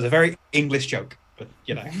 As a very English joke, but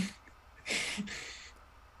Oh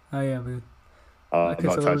yeah, but I'm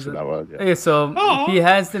not touching that word. Yeah, so he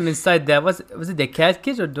has them inside that. Was it the cat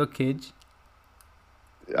cage or dog cage?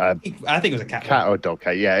 I think it was a cat. Cat or dog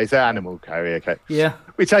cage? Yeah, it's an animal carrier cage. Yeah.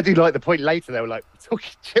 Which I do like the point later. They were like,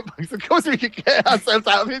 talking chipmunks. Of course we could get ourselves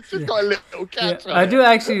out of it. It's just got a little cat. Yeah, I do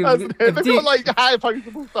actually. They've got like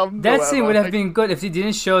opposable thumbs. That scene would have been good if they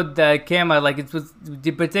didn't show the camera. Like it was,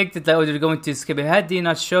 they predicted that they were going to escape. Had they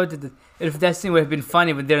not showed it, if that scene would have been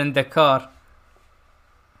funny when they're in the car.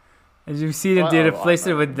 As you see them, they replaced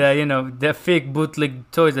it with the fake bootleg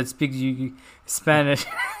toys that speak Spanish.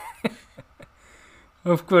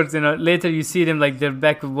 Of course, later you see them like they're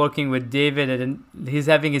back working with David, and he's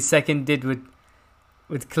having his second date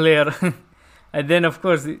with Claire. And then, of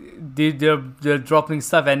course, they're dropping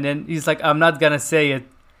stuff, and then he's like, I'm not gonna say it.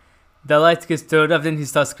 The light gets turned off, then he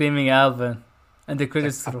starts screaming Alvin, and the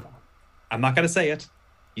credits through. I'm not gonna say it.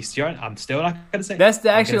 I'm still not gonna say it. That's the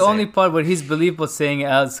actually only part where he's believable saying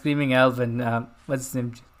screaming Alvin. What's his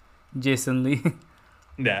name? Jason Lee.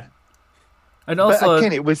 Yeah. And also, but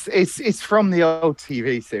again, it's from the old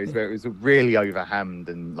TV series where it was really overhammed,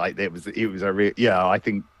 and like it was a real I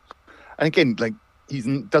think, and again, like he's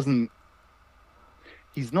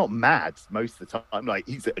not mad most of the time. Like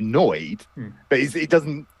he's annoyed, but he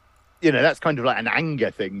doesn't. That's kind of like an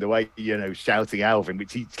anger thing. The way shouting Alvin,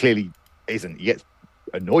 which he clearly isn't. He gets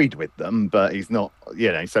annoyed with them, but he's not.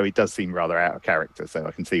 So he does seem rather out of character. So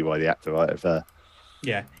I can see why the actor might have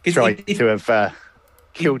tried to have.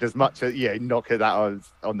 Killed as much as knock that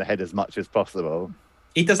on the head as much as possible.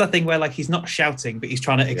 He does that thing where like he's not shouting, but he's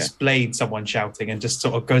trying to explain someone shouting, and just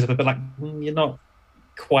sort of goes up a bit like you're not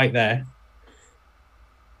quite there.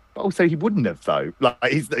 But also, he wouldn't have though. Like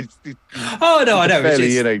he's oh no, I know.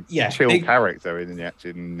 Fairly, chill character in the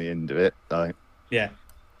action. In the end of it, like I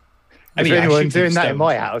mean, if anyone doing that in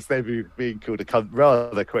my house, they'd be being called a cunt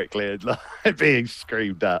rather quickly and like being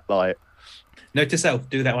screamed at. Like, note to self: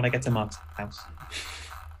 do that when I get to Mark's house.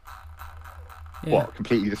 What?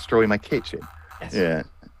 Completely destroy my kitchen? Yes.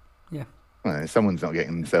 Yeah. Well, someone's not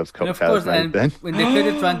getting themselves cocktails of course, made then. When they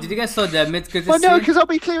credit run, did you guys saw the mid-credit scene? Well, no, because I'll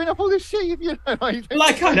be clearing up all this shit.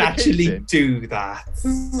 Like I'd actually do that.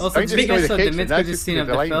 Also, did you guys saw the mid-credit scene of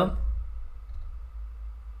the film?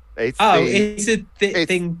 It's a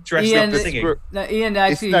thing dressed up as singing. Ian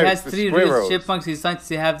actually has 3 real chipmunks. He's trying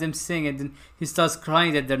to have them sing, and then he starts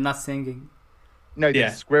crying that they're not singing. No, they're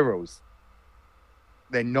squirrels.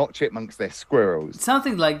 They're not chipmunks, they're squirrels.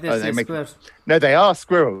 Something like this. No, they are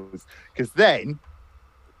squirrels. Because then,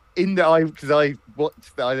 I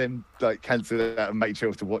then like cancelled it out and made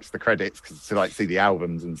sure to watch the credits to like see the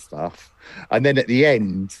albums and stuff. And then at the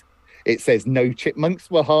end, it says no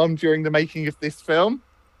chipmunks were harmed during the making of this film,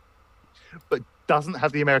 but doesn't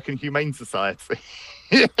have the American Humane Society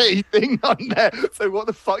thing on there. So what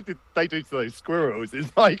the fuck did they do to those squirrels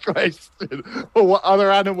is my question. Or what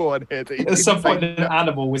other animal on here? At some point an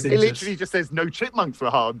animal was injured. It literally just says no chipmunks were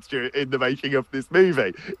harmed in the making of this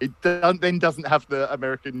movie. It then doesn't have the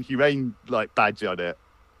American Humane like badge on it.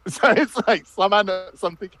 So it's like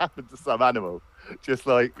something happened to some animal. Just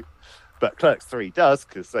like, but Clerks 3 does,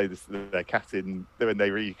 because their cat when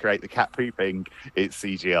they recreate the cat pooping, it's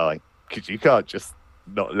CGI. Because you can't just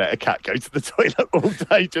not let a cat go to the toilet all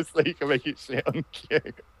day just so you can make it shit on cue.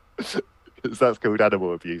 Because that's called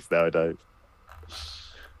animal abuse nowadays.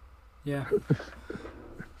 Yeah.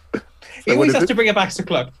 He always has to bring it back to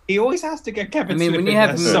Club. He always has to get Kevin Smith in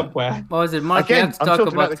there somewhere. What was it? Mark, again, I'm talking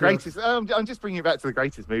about the greatest. I'm just bringing it back to the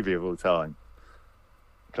greatest movie of all time.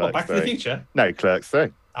 Back to the Future? No, Clerks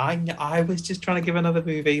 3. I was just trying to give another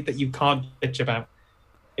movie that you can't bitch about.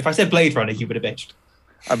 If I said Blade Runner, you would have bitched.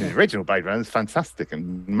 I mean, the original Blade Runner is fantastic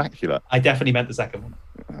and immaculate. I definitely meant the second one.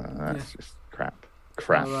 That's just crap.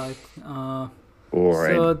 All right.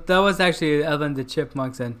 So that was actually Alvin the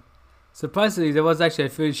Chipmunks, and surprisingly, there was actually a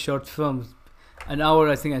very short film, an hour,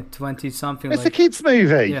 I think, at 20 something. It's a kids'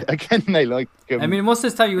 movie. Yeah. Again, they like. I mean, most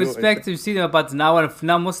of the time you expect to see them about an hour.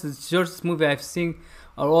 Now, most of the shortest movie I've seen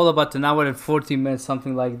are all about an hour and 40 minutes,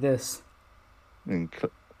 something like this.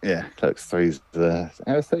 Yeah, Clerks 3's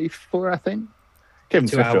hour 34, I think. Kevin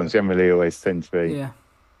 2 Smith hours. films generally always tend to be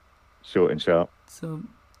short and sharp. So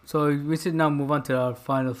we should now move on to our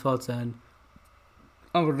final thoughts and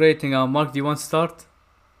our rating. Mark, do you want to start?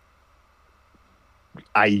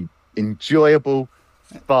 A enjoyable,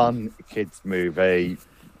 fun kids movie.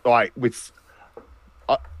 Like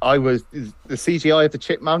I was the CGI of the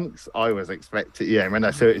Chipmunks. I was expecting, when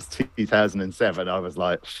I saw it was 2007, I was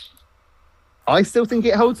like, I still think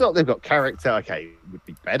it holds up. They've got character. Okay, it would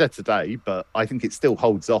be better today, but I think it still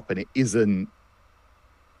holds up and it isn't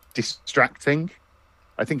distracting.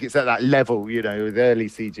 I think it's at that level, with early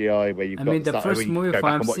CGI where you've got. I mean, the first movie go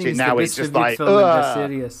back and watch it now, it's just like,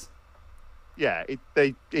 serious. Yeah,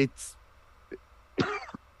 it's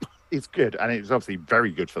it's good, and it's obviously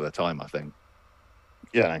very good for the time, I think.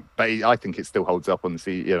 But I think it still holds up on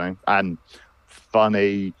the and fun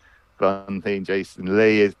thing. Jason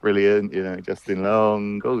Lee is brilliant. Justin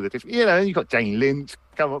Long, all the different. You've got Jane Lynch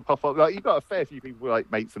pop up. Like you've got a fair few people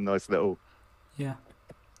like make some nice little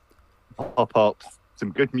pop ups.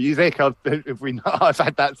 Some good music. I've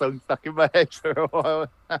had that song stuck in my head for a while.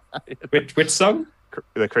 Which song?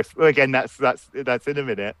 The Chris. Well, again, that's in a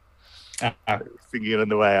minute. Singing on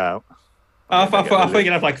the way out. I thought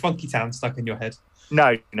you'd have like Funky Town stuck in your head.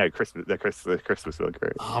 No, Christmas. The Christmas song.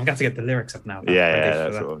 Oh, I'm going to get the lyrics up now. Yeah,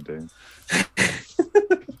 that's what I'm doing.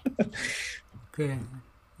 Okay.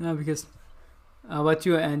 No, because what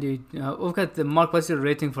you, Andy? We've got Mark. What's your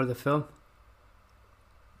rating for the film?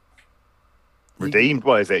 Redeemed?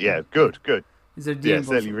 What is it? Yeah, good. Is it redeemable? Yeah,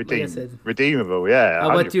 certainly redeemed. Redeemable, yeah. How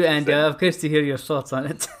about you, Andy? I'm curious to hear your thoughts on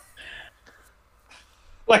it.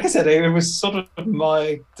 Like I said, it was sort of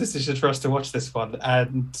my decision for us to watch this one,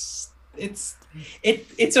 and it's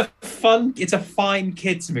a fine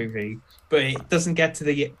kids movie, but it doesn't get to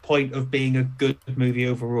the point of being a good movie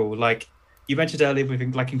overall. Like you mentioned earlier with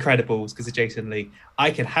like Incredibles because of Jason Lee, I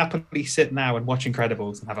can happily sit now and watch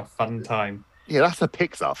Incredibles and have a fun time. Yeah, that's a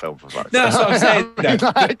Pixar film for fuck's sake. No, that's what I'm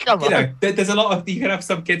saying. Come on. There's a lot of you can have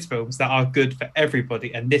some kids films that are good for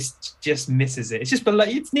everybody, and this just misses it. It's just below.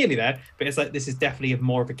 It's nearly there, but it's like this is definitely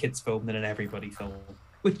more of a kids film than an everybody film,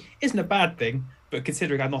 which isn't a bad thing. But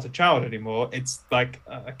considering I'm not a child anymore, it's like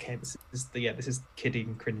okay, this is kiddie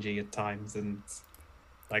and cringy at times, and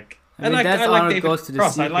like I like David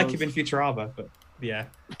Cross. I like him in Futurama, but yeah.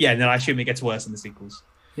 And then I assume it gets worse in the sequels.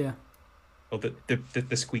 Yeah, or the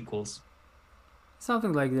squeakles.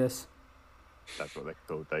 Something like this. That's what they're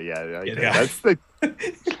called, though. Yeah. That's the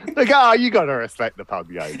you gotta respect the pub,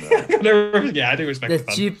 I do respect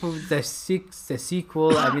the pub. The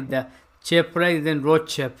sequel. I mean, the chip rather than road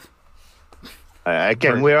chip.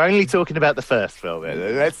 Again, we're only talking about the first film.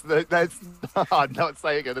 That's I'm not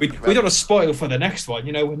saying it. We don't want to spoil for the next one.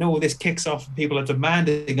 When all this kicks off, and people are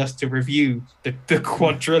demanding us to review the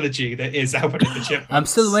quadrilogy that is Alvin and the Chipmunks. I'm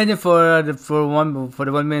still waiting for the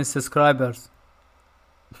 1 million subscribers.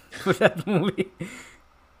 For that movie.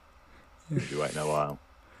 You're waiting a while.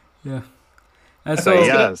 Yeah. And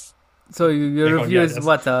so your review is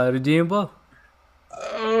what? Redeemable?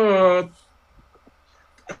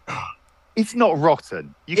 It's not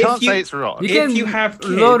rotten. You can't say it's rotten. You have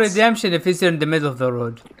kids, low redemption if it's in the middle of the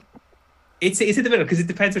road. It's in the middle because it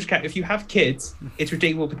depends which cat. If you have kids, it's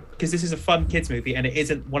redeemable because this is a fun kids movie and it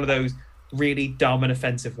isn't one of those really dumb and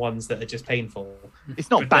offensive ones that are just painful. It's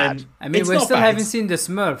not bad. I mean, we still haven't seen the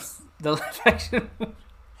Smurfs, the live action.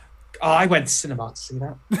 I went to cinema to see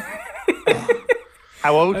that.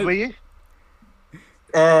 How old were you?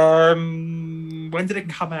 When did it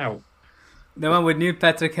come out? The one with Neil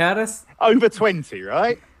Patrick Harris? Over 20,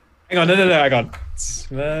 right? Hang on, no, hang on.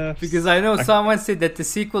 Because I know someone said that the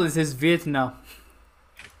sequel is his Vietnam.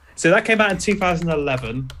 So that came out in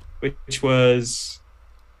 2011, which was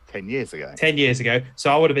 10 years ago. 10 years ago.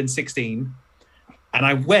 So I would have been 16. And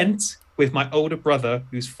I went with my older brother,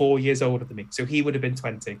 who's 4 years older than me. So he would have been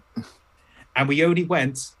 20. And we only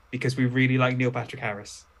went because we really like Neil Patrick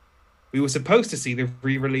Harris. We were supposed to see the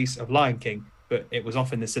re-release of Lion King, but it was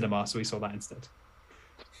off in the cinema, so we saw that instead.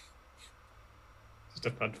 Just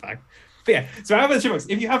a fun fact. But yeah, so Alvin and the Chipmunks,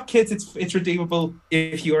 if you have kids, it's redeemable.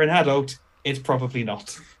 If you're an adult, it's probably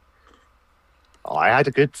not. I had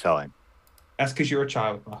a good time. That's because you're a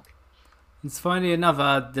child, Mark. It's funny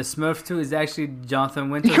enough, the Smurf 2 is actually Jonathan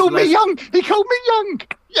Winters. He called me young!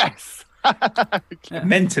 Yes!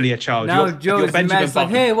 Mentally a child. Now Joe's like,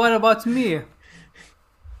 hey, what about me?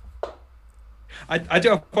 I do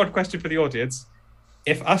have one question for the audience.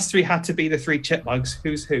 If us three had to be the three chipmunks,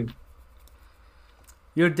 who's who?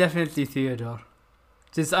 You're definitely Theodore.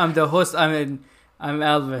 Since I'm the host, I'm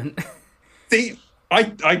Alvin. See, I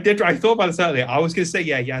thought about this earlier. I was going to say,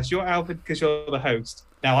 yes, you're Alvin because you're the host.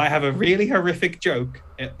 Now, I have a really horrific joke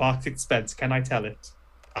at Mark's expense. Can I tell it?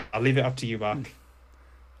 I'll leave it up to you, Mark.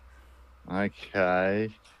 Okay.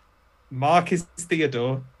 Mark is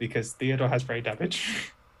Theodore because Theodore has brain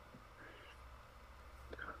damage.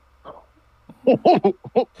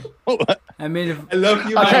 I mean, I love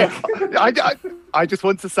you, Mark. Okay. I just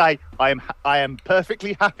want to say I am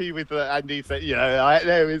perfectly happy with Andy said.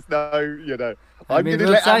 There is no, I mean,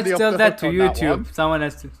 we'll try to tell that to YouTube. Someone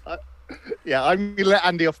has to. Yeah, I'm going to let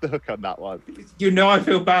Andy off the hook on that one. I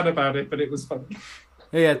feel bad about it, but it was fun.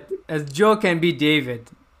 Yeah, as Joe can be David.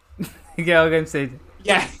 Yeah, I'm going to say that.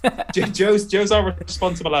 Yeah, Joe's our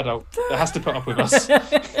responsible adult that has to put up with us.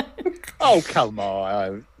 Oh, come on. I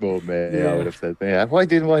would have said, yeah. Why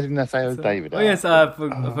didn't I say it was David? Oh, yes, I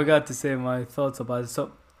forgot to say my thoughts about it.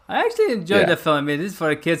 So, I actually enjoyed the film. I mean, this is for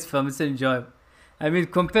a kid's film. It's enjoyable. I mean,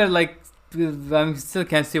 compared, I still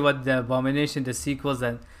can't see what the Abomination, the sequels,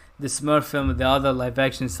 and the Smurf film, the other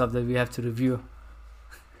live-action stuff that we have to review.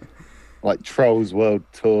 Like Trolls World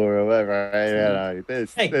Tour or whatever.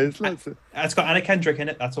 There's lots of... It's got Anna Kendrick in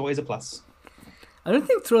it. That's always a plus. I don't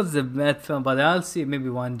think Trolls is a bad film, but I'll see it maybe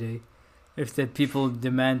one day if the people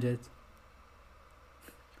demand it.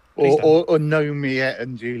 Or Romeo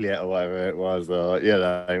and Juliet or whatever it was.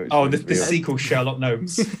 The sequel, Sherlock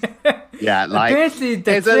Gnomes. Yeah, apparently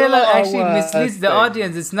the trailer actually misleads the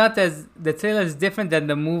audience. It's not as... The trailer is different than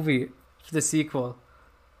the movie, the sequel.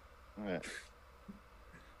 Yeah.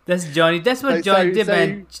 That's Johnny. That's what Johnny did.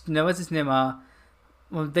 And what's his name?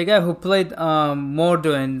 The guy who played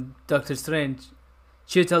Mordo in Doctor Strange,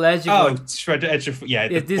 Chiwetel Ejiofor. Yeah.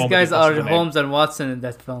 These guys are Holmes and Watson in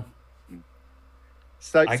that film.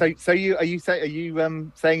 Are you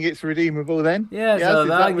saying it's redeemable then? Yeah.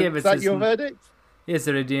 So I'll give it. Is that your verdict? It's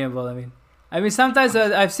redeemable. I mean, sometimes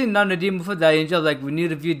I've seen non-redeemable films that I enjoy. Like when you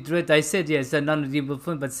reviewed Dread, I said it's a non-redeemable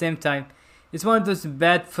film, but at the same time, it's one of those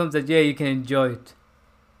bad films that you can enjoy it.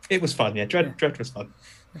 It was fun, yeah. Dread was fun.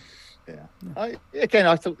 Yeah.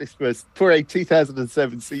 I thought this was, for a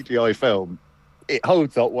 2007 CGI film, it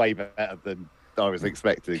holds up way better than I was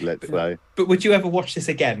expecting, let's say. But would you ever watch this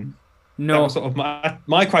again? No. That was sort of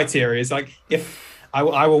my criteria is like, if I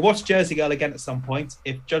will watch Jersey Girl again at some point.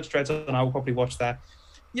 If Judge Dredd's on, I will probably watch that.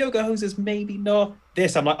 Yoga Hosers, maybe not.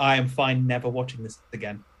 This, I'm like, I am fine never watching this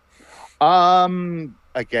again.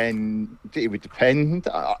 Again, it would depend.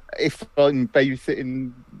 If I'm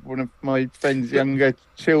babysitting one of my friend's younger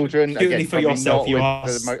children, again, for yourself, you are.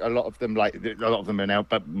 A lot of them are now.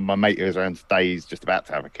 But my mate who's around today is just about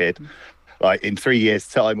to have a kid. Like in 3 years'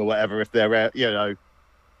 time or whatever, if they're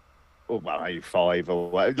maybe 5 or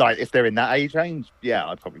whatever, like if they're in that age range, yeah,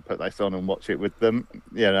 I'd probably put this on and watch it with them.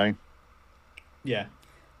 Yeah.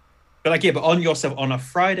 But but on yourself on a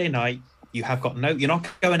Friday night, you're not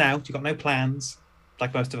going out, you've got no plans.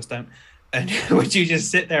 Like most of us don't. And would you just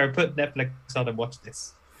sit there and put Netflix on and watch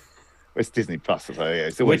this? Well, it's Disney Plus, so yeah.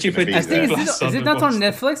 It's would you put Disney Plus on? Is it not on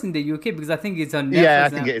Netflix in the UK? Because I think it's on Netflix. Yeah, I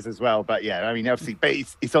think it is as well. But yeah, I mean, obviously, but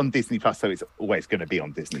it's on Disney Plus, so it's always going to be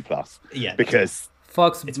on Disney Plus. Yeah, because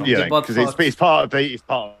Fox, because it's part of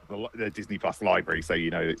the Disney Plus library, so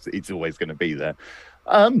it's always going to be there.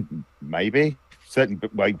 Maybe certainly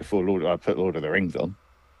way before I put Lord of the Rings on.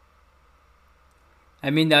 I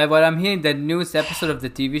mean, what I'm hearing, the newest episode of the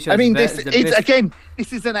TV show. I mean, this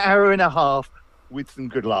is an hour and a half with some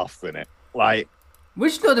good laughs in it. Like,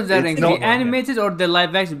 which Lord of the Rings, the animated or the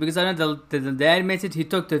live action? Because I know the animated, he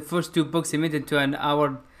took the first 2 books, he made it to an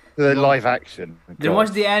hour. The live action. Then watch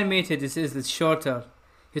the animated. It's shorter.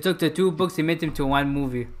 He took the 2 books, he made them to 1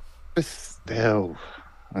 movie. But still,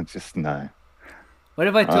 I just know. What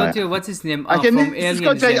if I told you what's his name? From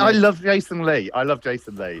Alien. I love Jason Lee.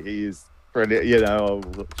 He is brilliant. I'll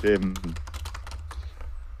watch him.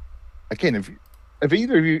 Again, have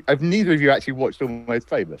neither of you actually watched Almost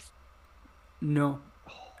Famous? No.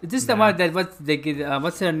 Is this the one that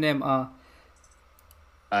what's her name?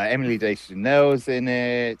 Emily Deschanel's in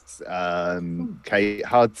it. Kate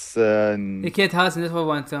Hudson. Kate Hudson. That's what I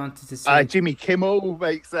wanted to say. Jimmy Kimmel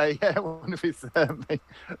makes one of his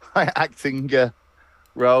acting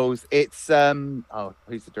roles. It's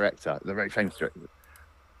who's the director? The very famous director.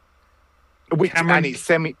 Cameron, and it's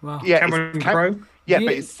semi. Wow. Yeah, Cameron Crowe. Yeah,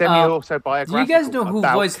 but it's semi-autobiographical. Do you guys know who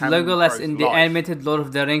voiced Legolas in the animated Lord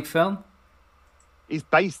of the Rings film? It's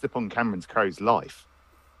based upon Cameron Crowe's life.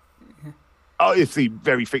 Yeah. Obviously,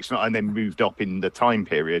 very fictional, and then moved up in the time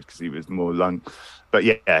period because he was more long. But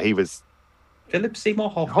yeah, he was. Philip Seymour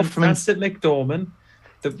Hoffman, Frances McDormand,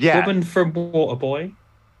 the woman from Waterboy.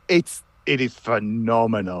 It is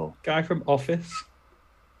phenomenal. Guy from Office.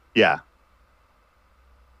 Yeah.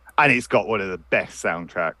 And it's got one of the best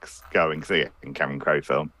soundtracks going. So yeah, in Cameron Crowe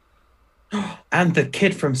film. And the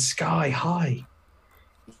kid from Sky High.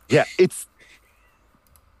 Yeah, it's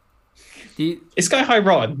Sky High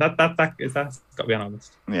rotten. That's got to be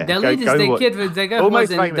honest. yeah. The lead is the kid with the guy who was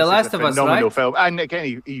in The Last of Us, right? Film. And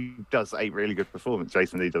again, he does a really good performance.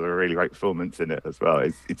 Jason Lee does a really great performance in it as well.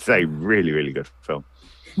 It's a really, really good film.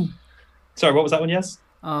 Sorry, what was that one? Yes.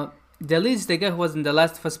 The lead is the guy who was in The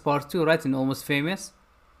Last of Us Part 2, right? In Almost Famous.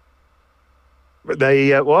 But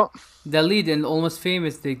they what? The lead in Almost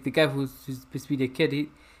Famous, the guy who's supposed to be the kid.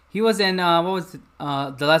 He was in what was it?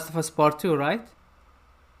 The Last of Us Part 2, right?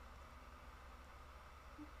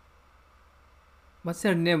 What's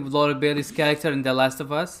her name? Laura Bailey's character in The Last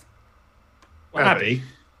of Us? Abby?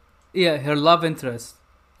 Yeah, her love interest.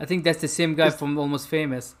 I think that's the same guy from Almost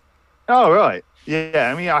Famous. Oh, right.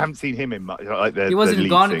 Yeah, I mean, I haven't seen him in much. Like he was in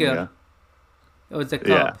Gone Girl. It was a cop.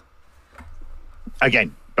 Yeah.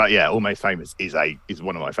 Again, but yeah, Almost Famous is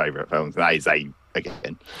one of my favourite films. That is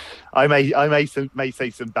again, I may say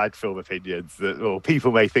some bad film opinions or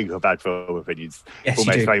people may think of bad film opinions. Yes,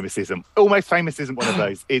 Almost Famous isn't one of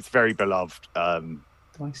those. It's very beloved. Do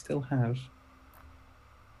I still have?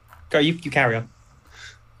 Go, you carry on.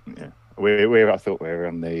 Yeah, I thought we were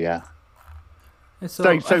on the. So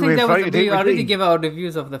I think that was, we already gave our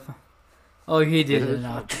reviews of the. Oh, he did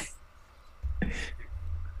not.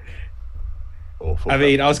 Awful. I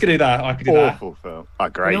mean, I was gonna do that. I could do that. Awful film.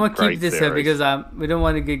 Great. We don't want to keep this series. here because we don't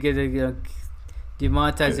want to get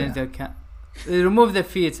demonetized into account. Remove the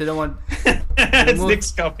feed. So don't want. It's Nick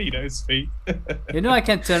Scarpino's feed. I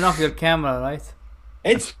can turn off your camera, right?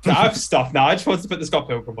 I've stopped now. I just wanted to put the Scott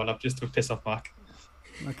Pilgrim one up just to piss off Mark.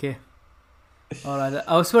 Okay. All right.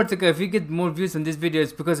 I swear to God, if you get more views on this video,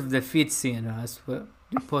 it's because of the feed scene. I swear.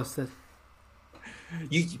 You posted.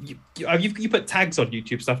 You put tags on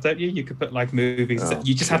YouTube stuff, don't you? You could put like movies.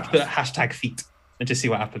 You just have to put #feet and just see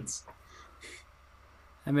what happens.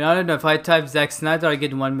 I mean, I don't know. If I type Zack Snyder, I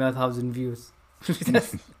get 1,000,000 views.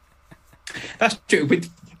 That's true.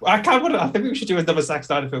 I think we should do another Zack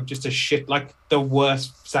Snyder film just to shit like the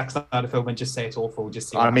worst Zack Snyder film and just say it's awful.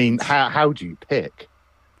 Just see. I mean, how do you pick?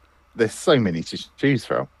 There's so many to choose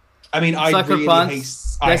from. I mean, Sucker Punch.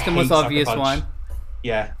 That's the most obvious one.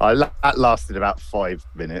 Yeah. That lasted about 5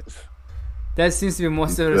 minutes. That seems to be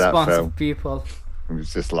most of the response of people. It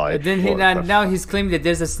was just like. And then now he's claiming that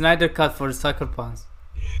there's a Snyder cut for Sucker Punch.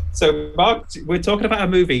 So, Mark, we're talking about a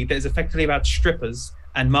movie that is effectively about strippers,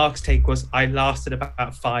 and Mark's take was, I lasted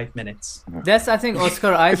about 5 minutes. That's, I think,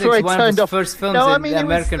 Oscar Isaac's one of his first films in the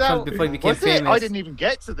American films before he became famous. I didn't even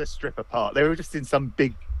get to the stripper part. They were just in some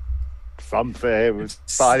big funfair.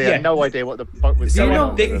 I had no idea what the fuck was going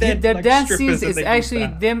on. The dance scenes is actually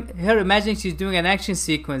her imagining she's doing an action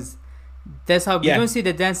sequence. That's how you don't see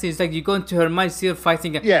the dance scene. It's like you go into her mind, see her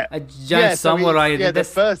fighting a giant samurai. The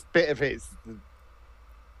first bit of it is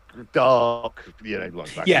dark,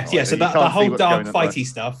 So the whole dark fighty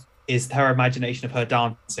stuff is her imagination of her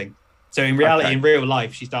dancing. So in reality, in real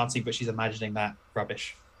life, she's dancing, but she's imagining that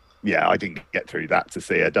rubbish. Yeah, I didn't get through that to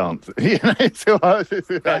see her dance.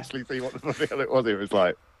 To actually see what the hell it was. It was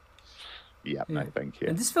like, no, thank you.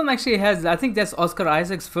 And this film actually has, I think that's Oscar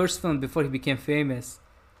Isaac's first film before he became famous.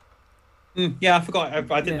 Yeah, I forgot.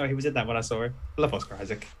 I didn't know he was in that when I saw him. I love Oscar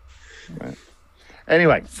Isaac. Right.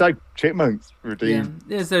 Anyway, so Chipmunks redeemed.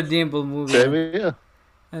 Yeah, it's a redeemable movie. There we are.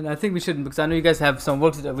 And I think we should, because I know you guys have some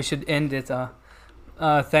work to do, we should end it.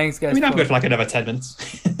 Thanks, guys. I mean, I'm good for like another 10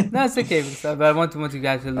 minutes. No, it's okay, but I want you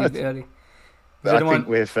guys to leave early. I think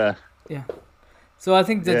we've... Yeah. So I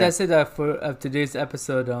think that's it for today's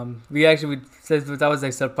episode. That was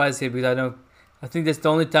like surprise here because I think that's the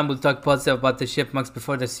only time we'll talk positive about the Chipmunks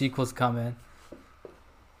before the sequels come in.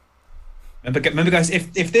 Remember, guys,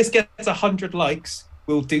 if this gets 100 likes,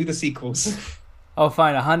 we'll do the sequels. Oh,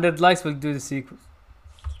 fine. 100 likes, we'll do the sequels.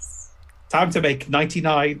 Time to make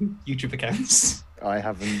 99 YouTube accounts. I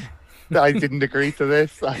didn't agree to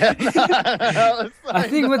this. I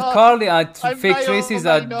think with Carly, Fake Tracy's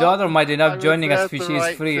daughter might end up joining us if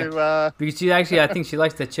she's free. Because she actually, I think she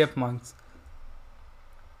likes the Chipmunks.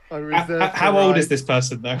 How old is this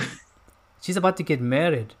person, though? She's about to get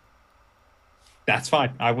married. That's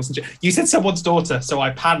fine. I wasn't sure. You said someone's daughter, so I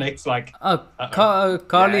panicked. Like,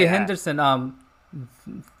 Carly Henderson,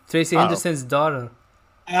 Tracy Henderson's daughter.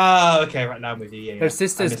 Oh, okay, right now I'm with you. Her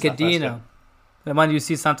sister is Kadena. The one you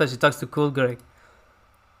see sometimes she talks to Cool Greg.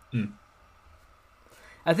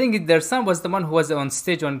 I think their son was the one who was on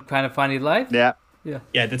stage on Kind of Funny Life. Yeah.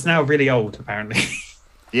 Yeah, that's now really old, apparently.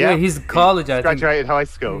 Yeah, he's college, I think. Graduated high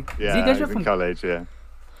school. Yeah, he's in college, yeah.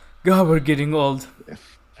 God, we're getting old.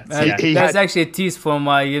 That's actually a tease for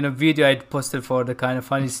my video I posted for the Kind of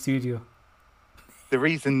Funny studio. The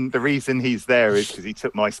reason he's there is because he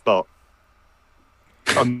took my spot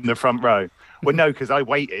on the front row. Well, no, because I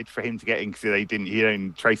waited for him to get in because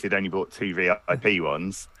Tracy had only bought 2 VIP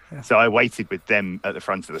ones. Yeah. So I waited with them at the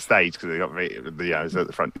front of the stage because they got, I was at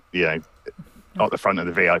the front, at the front of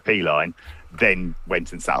the VIP line. Then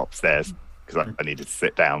went and sat upstairs because I needed to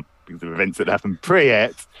sit down because of events that happened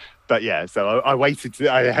pre-it. But yeah, so I waited.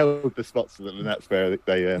 I held the spots for them, and that's where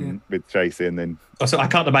they with Tracy, and then. Also, I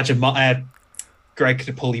can't imagine Greg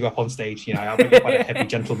to pull you up on stage. I'll be quite a heavy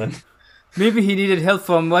gentleman. Maybe he needed help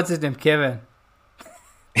from what's his name, Kevin.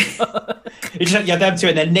 Them two,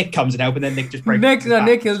 and then Nick comes and help, and then Nick just breaks. Nick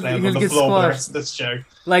he'll get squashed. This show,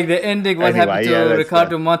 like the ending, what happened to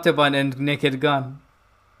Ricardo Montalban and Nick had gone.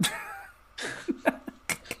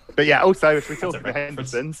 But yeah, also if we talk about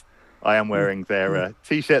Henderson's, I am wearing their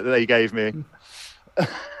T-shirt that they gave me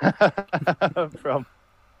from.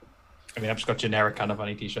 I've just got generic kind of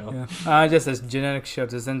funny T-shirt. Yeah. Just a generic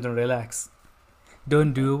shirt, isn't relax.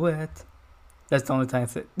 Don't do it. That's the only time I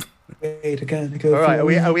say. All right, are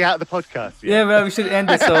we out of the podcast? Yeah, well, we should end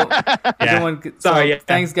it. So, Sorry.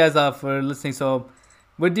 Thanks, guys, for listening. So,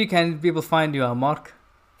 where can people find you, Mark?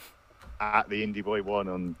 At the Indie Boy 1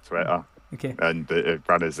 on Twitter. Okay. And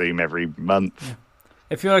run a Zoom every month. Yeah.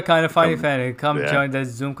 If you're a kind of funny fan, come join the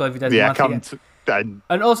Zoom call if you guys want. And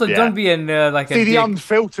also, don't be in see the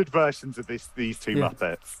unfiltered versions of these two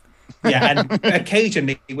Muppets. Yeah, and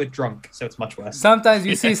occasionally we're drunk, so it's much worse. Sometimes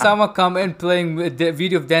you see someone come in playing the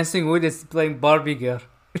video of Dancing with is playing Barbie girl.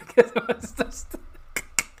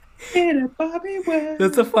 In a Barbie world.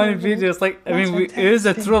 That's a funny video. It's like, it is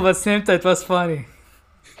a troll, but same time it was funny.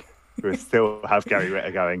 We still have Gary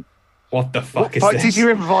Ritter going. What the fuck is what this? Did you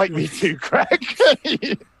invite me to, Craig?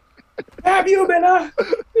 Have you, Miller?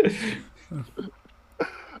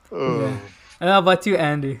 And how about you,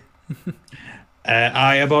 Andy?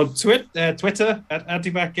 I am on Twitter at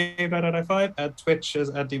AndyMacGame995 and Twitch as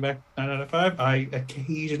AndyMac995. I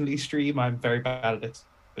occasionally stream. I'm very bad at it,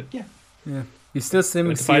 but yeah. You still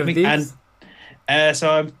streaming Sea of Thieves? So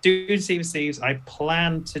I'm doing Sea of Thieves. I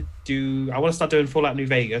plan to I want to start doing Fallout New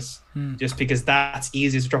Vegas, just because that's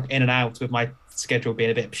easier to drop in and out with my schedule being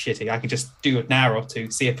a bit shitty. I can just do an hour or two.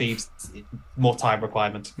 Sea of Thieves, more time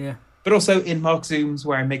requirement. Yeah. But also in Mark Zooms,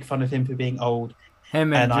 where I make fun of him for being old.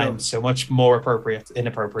 And I'm so much more inappropriate.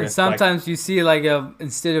 And sometimes you see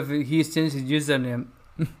instead of he's changed his username.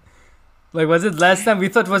 Was it last time we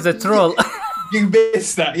thought it was a troll? You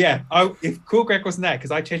missed that, yeah. If Cool Greg wasn't there, because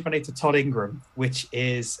I changed my name to Todd Ingram, which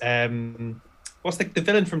is what's the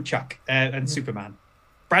villain from Chuck and Superman?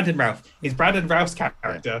 Brandon Routh. He's Brandon Routh's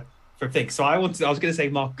character from Things. So I was going to say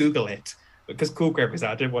Mark Google it, but because Cool Greg was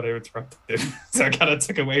there, I didn't want to interrupt him, so I kind of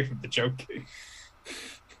took away from the joke.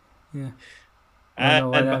 Yeah.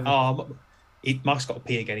 Mark's got to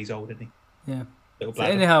pee again. He's old, isn't he? Yeah. So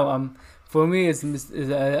anyhow, for me, you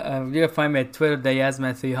can find me at Twitter,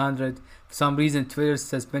 Yasman300. For some reason, Twitter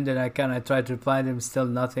suspended. I tried to reply to them, still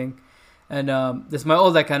nothing. And this is my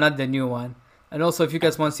old account, not the new one. And also, if you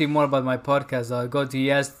guys want to see more about my podcast, go to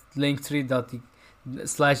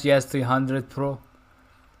linktree.com/Yas300pro.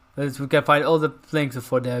 We can find all the links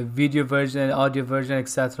for the video version, audio version,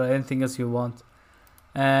 etc. Anything else you want.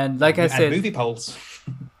 And like I said, movie polls.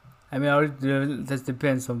 That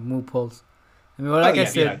depends on movie polls. I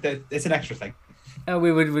said, it's an extra thing. And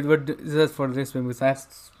we would that's for this one. We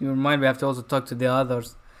have to also talk to the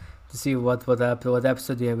others to see what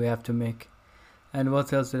episode we have to make. And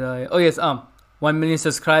what else did I? Oh yes, 1 million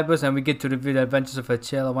subscribers, and we get to review the Adventures of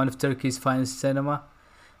Achela, one of Turkey's finest cinema.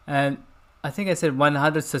 And I think I said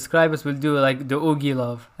 100 subscribers will do like the Oogie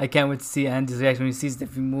Love. I can't wait to see Andy's reaction when he sees the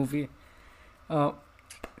movie.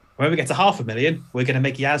 When we get to 500,000, we're going to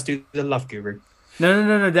make Yaz do the Love Guru.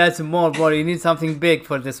 No, that's more, boy. You need something big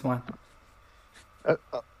for this one.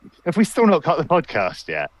 Have we still not got the podcast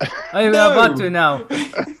yet? We're about to now.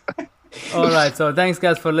 All right, so thanks,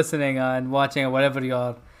 guys, for listening and watching or whatever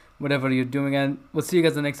you're doing, and we'll see you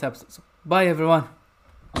guys in the next episode. So, bye, everyone.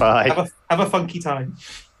 Bye. Have a funky time.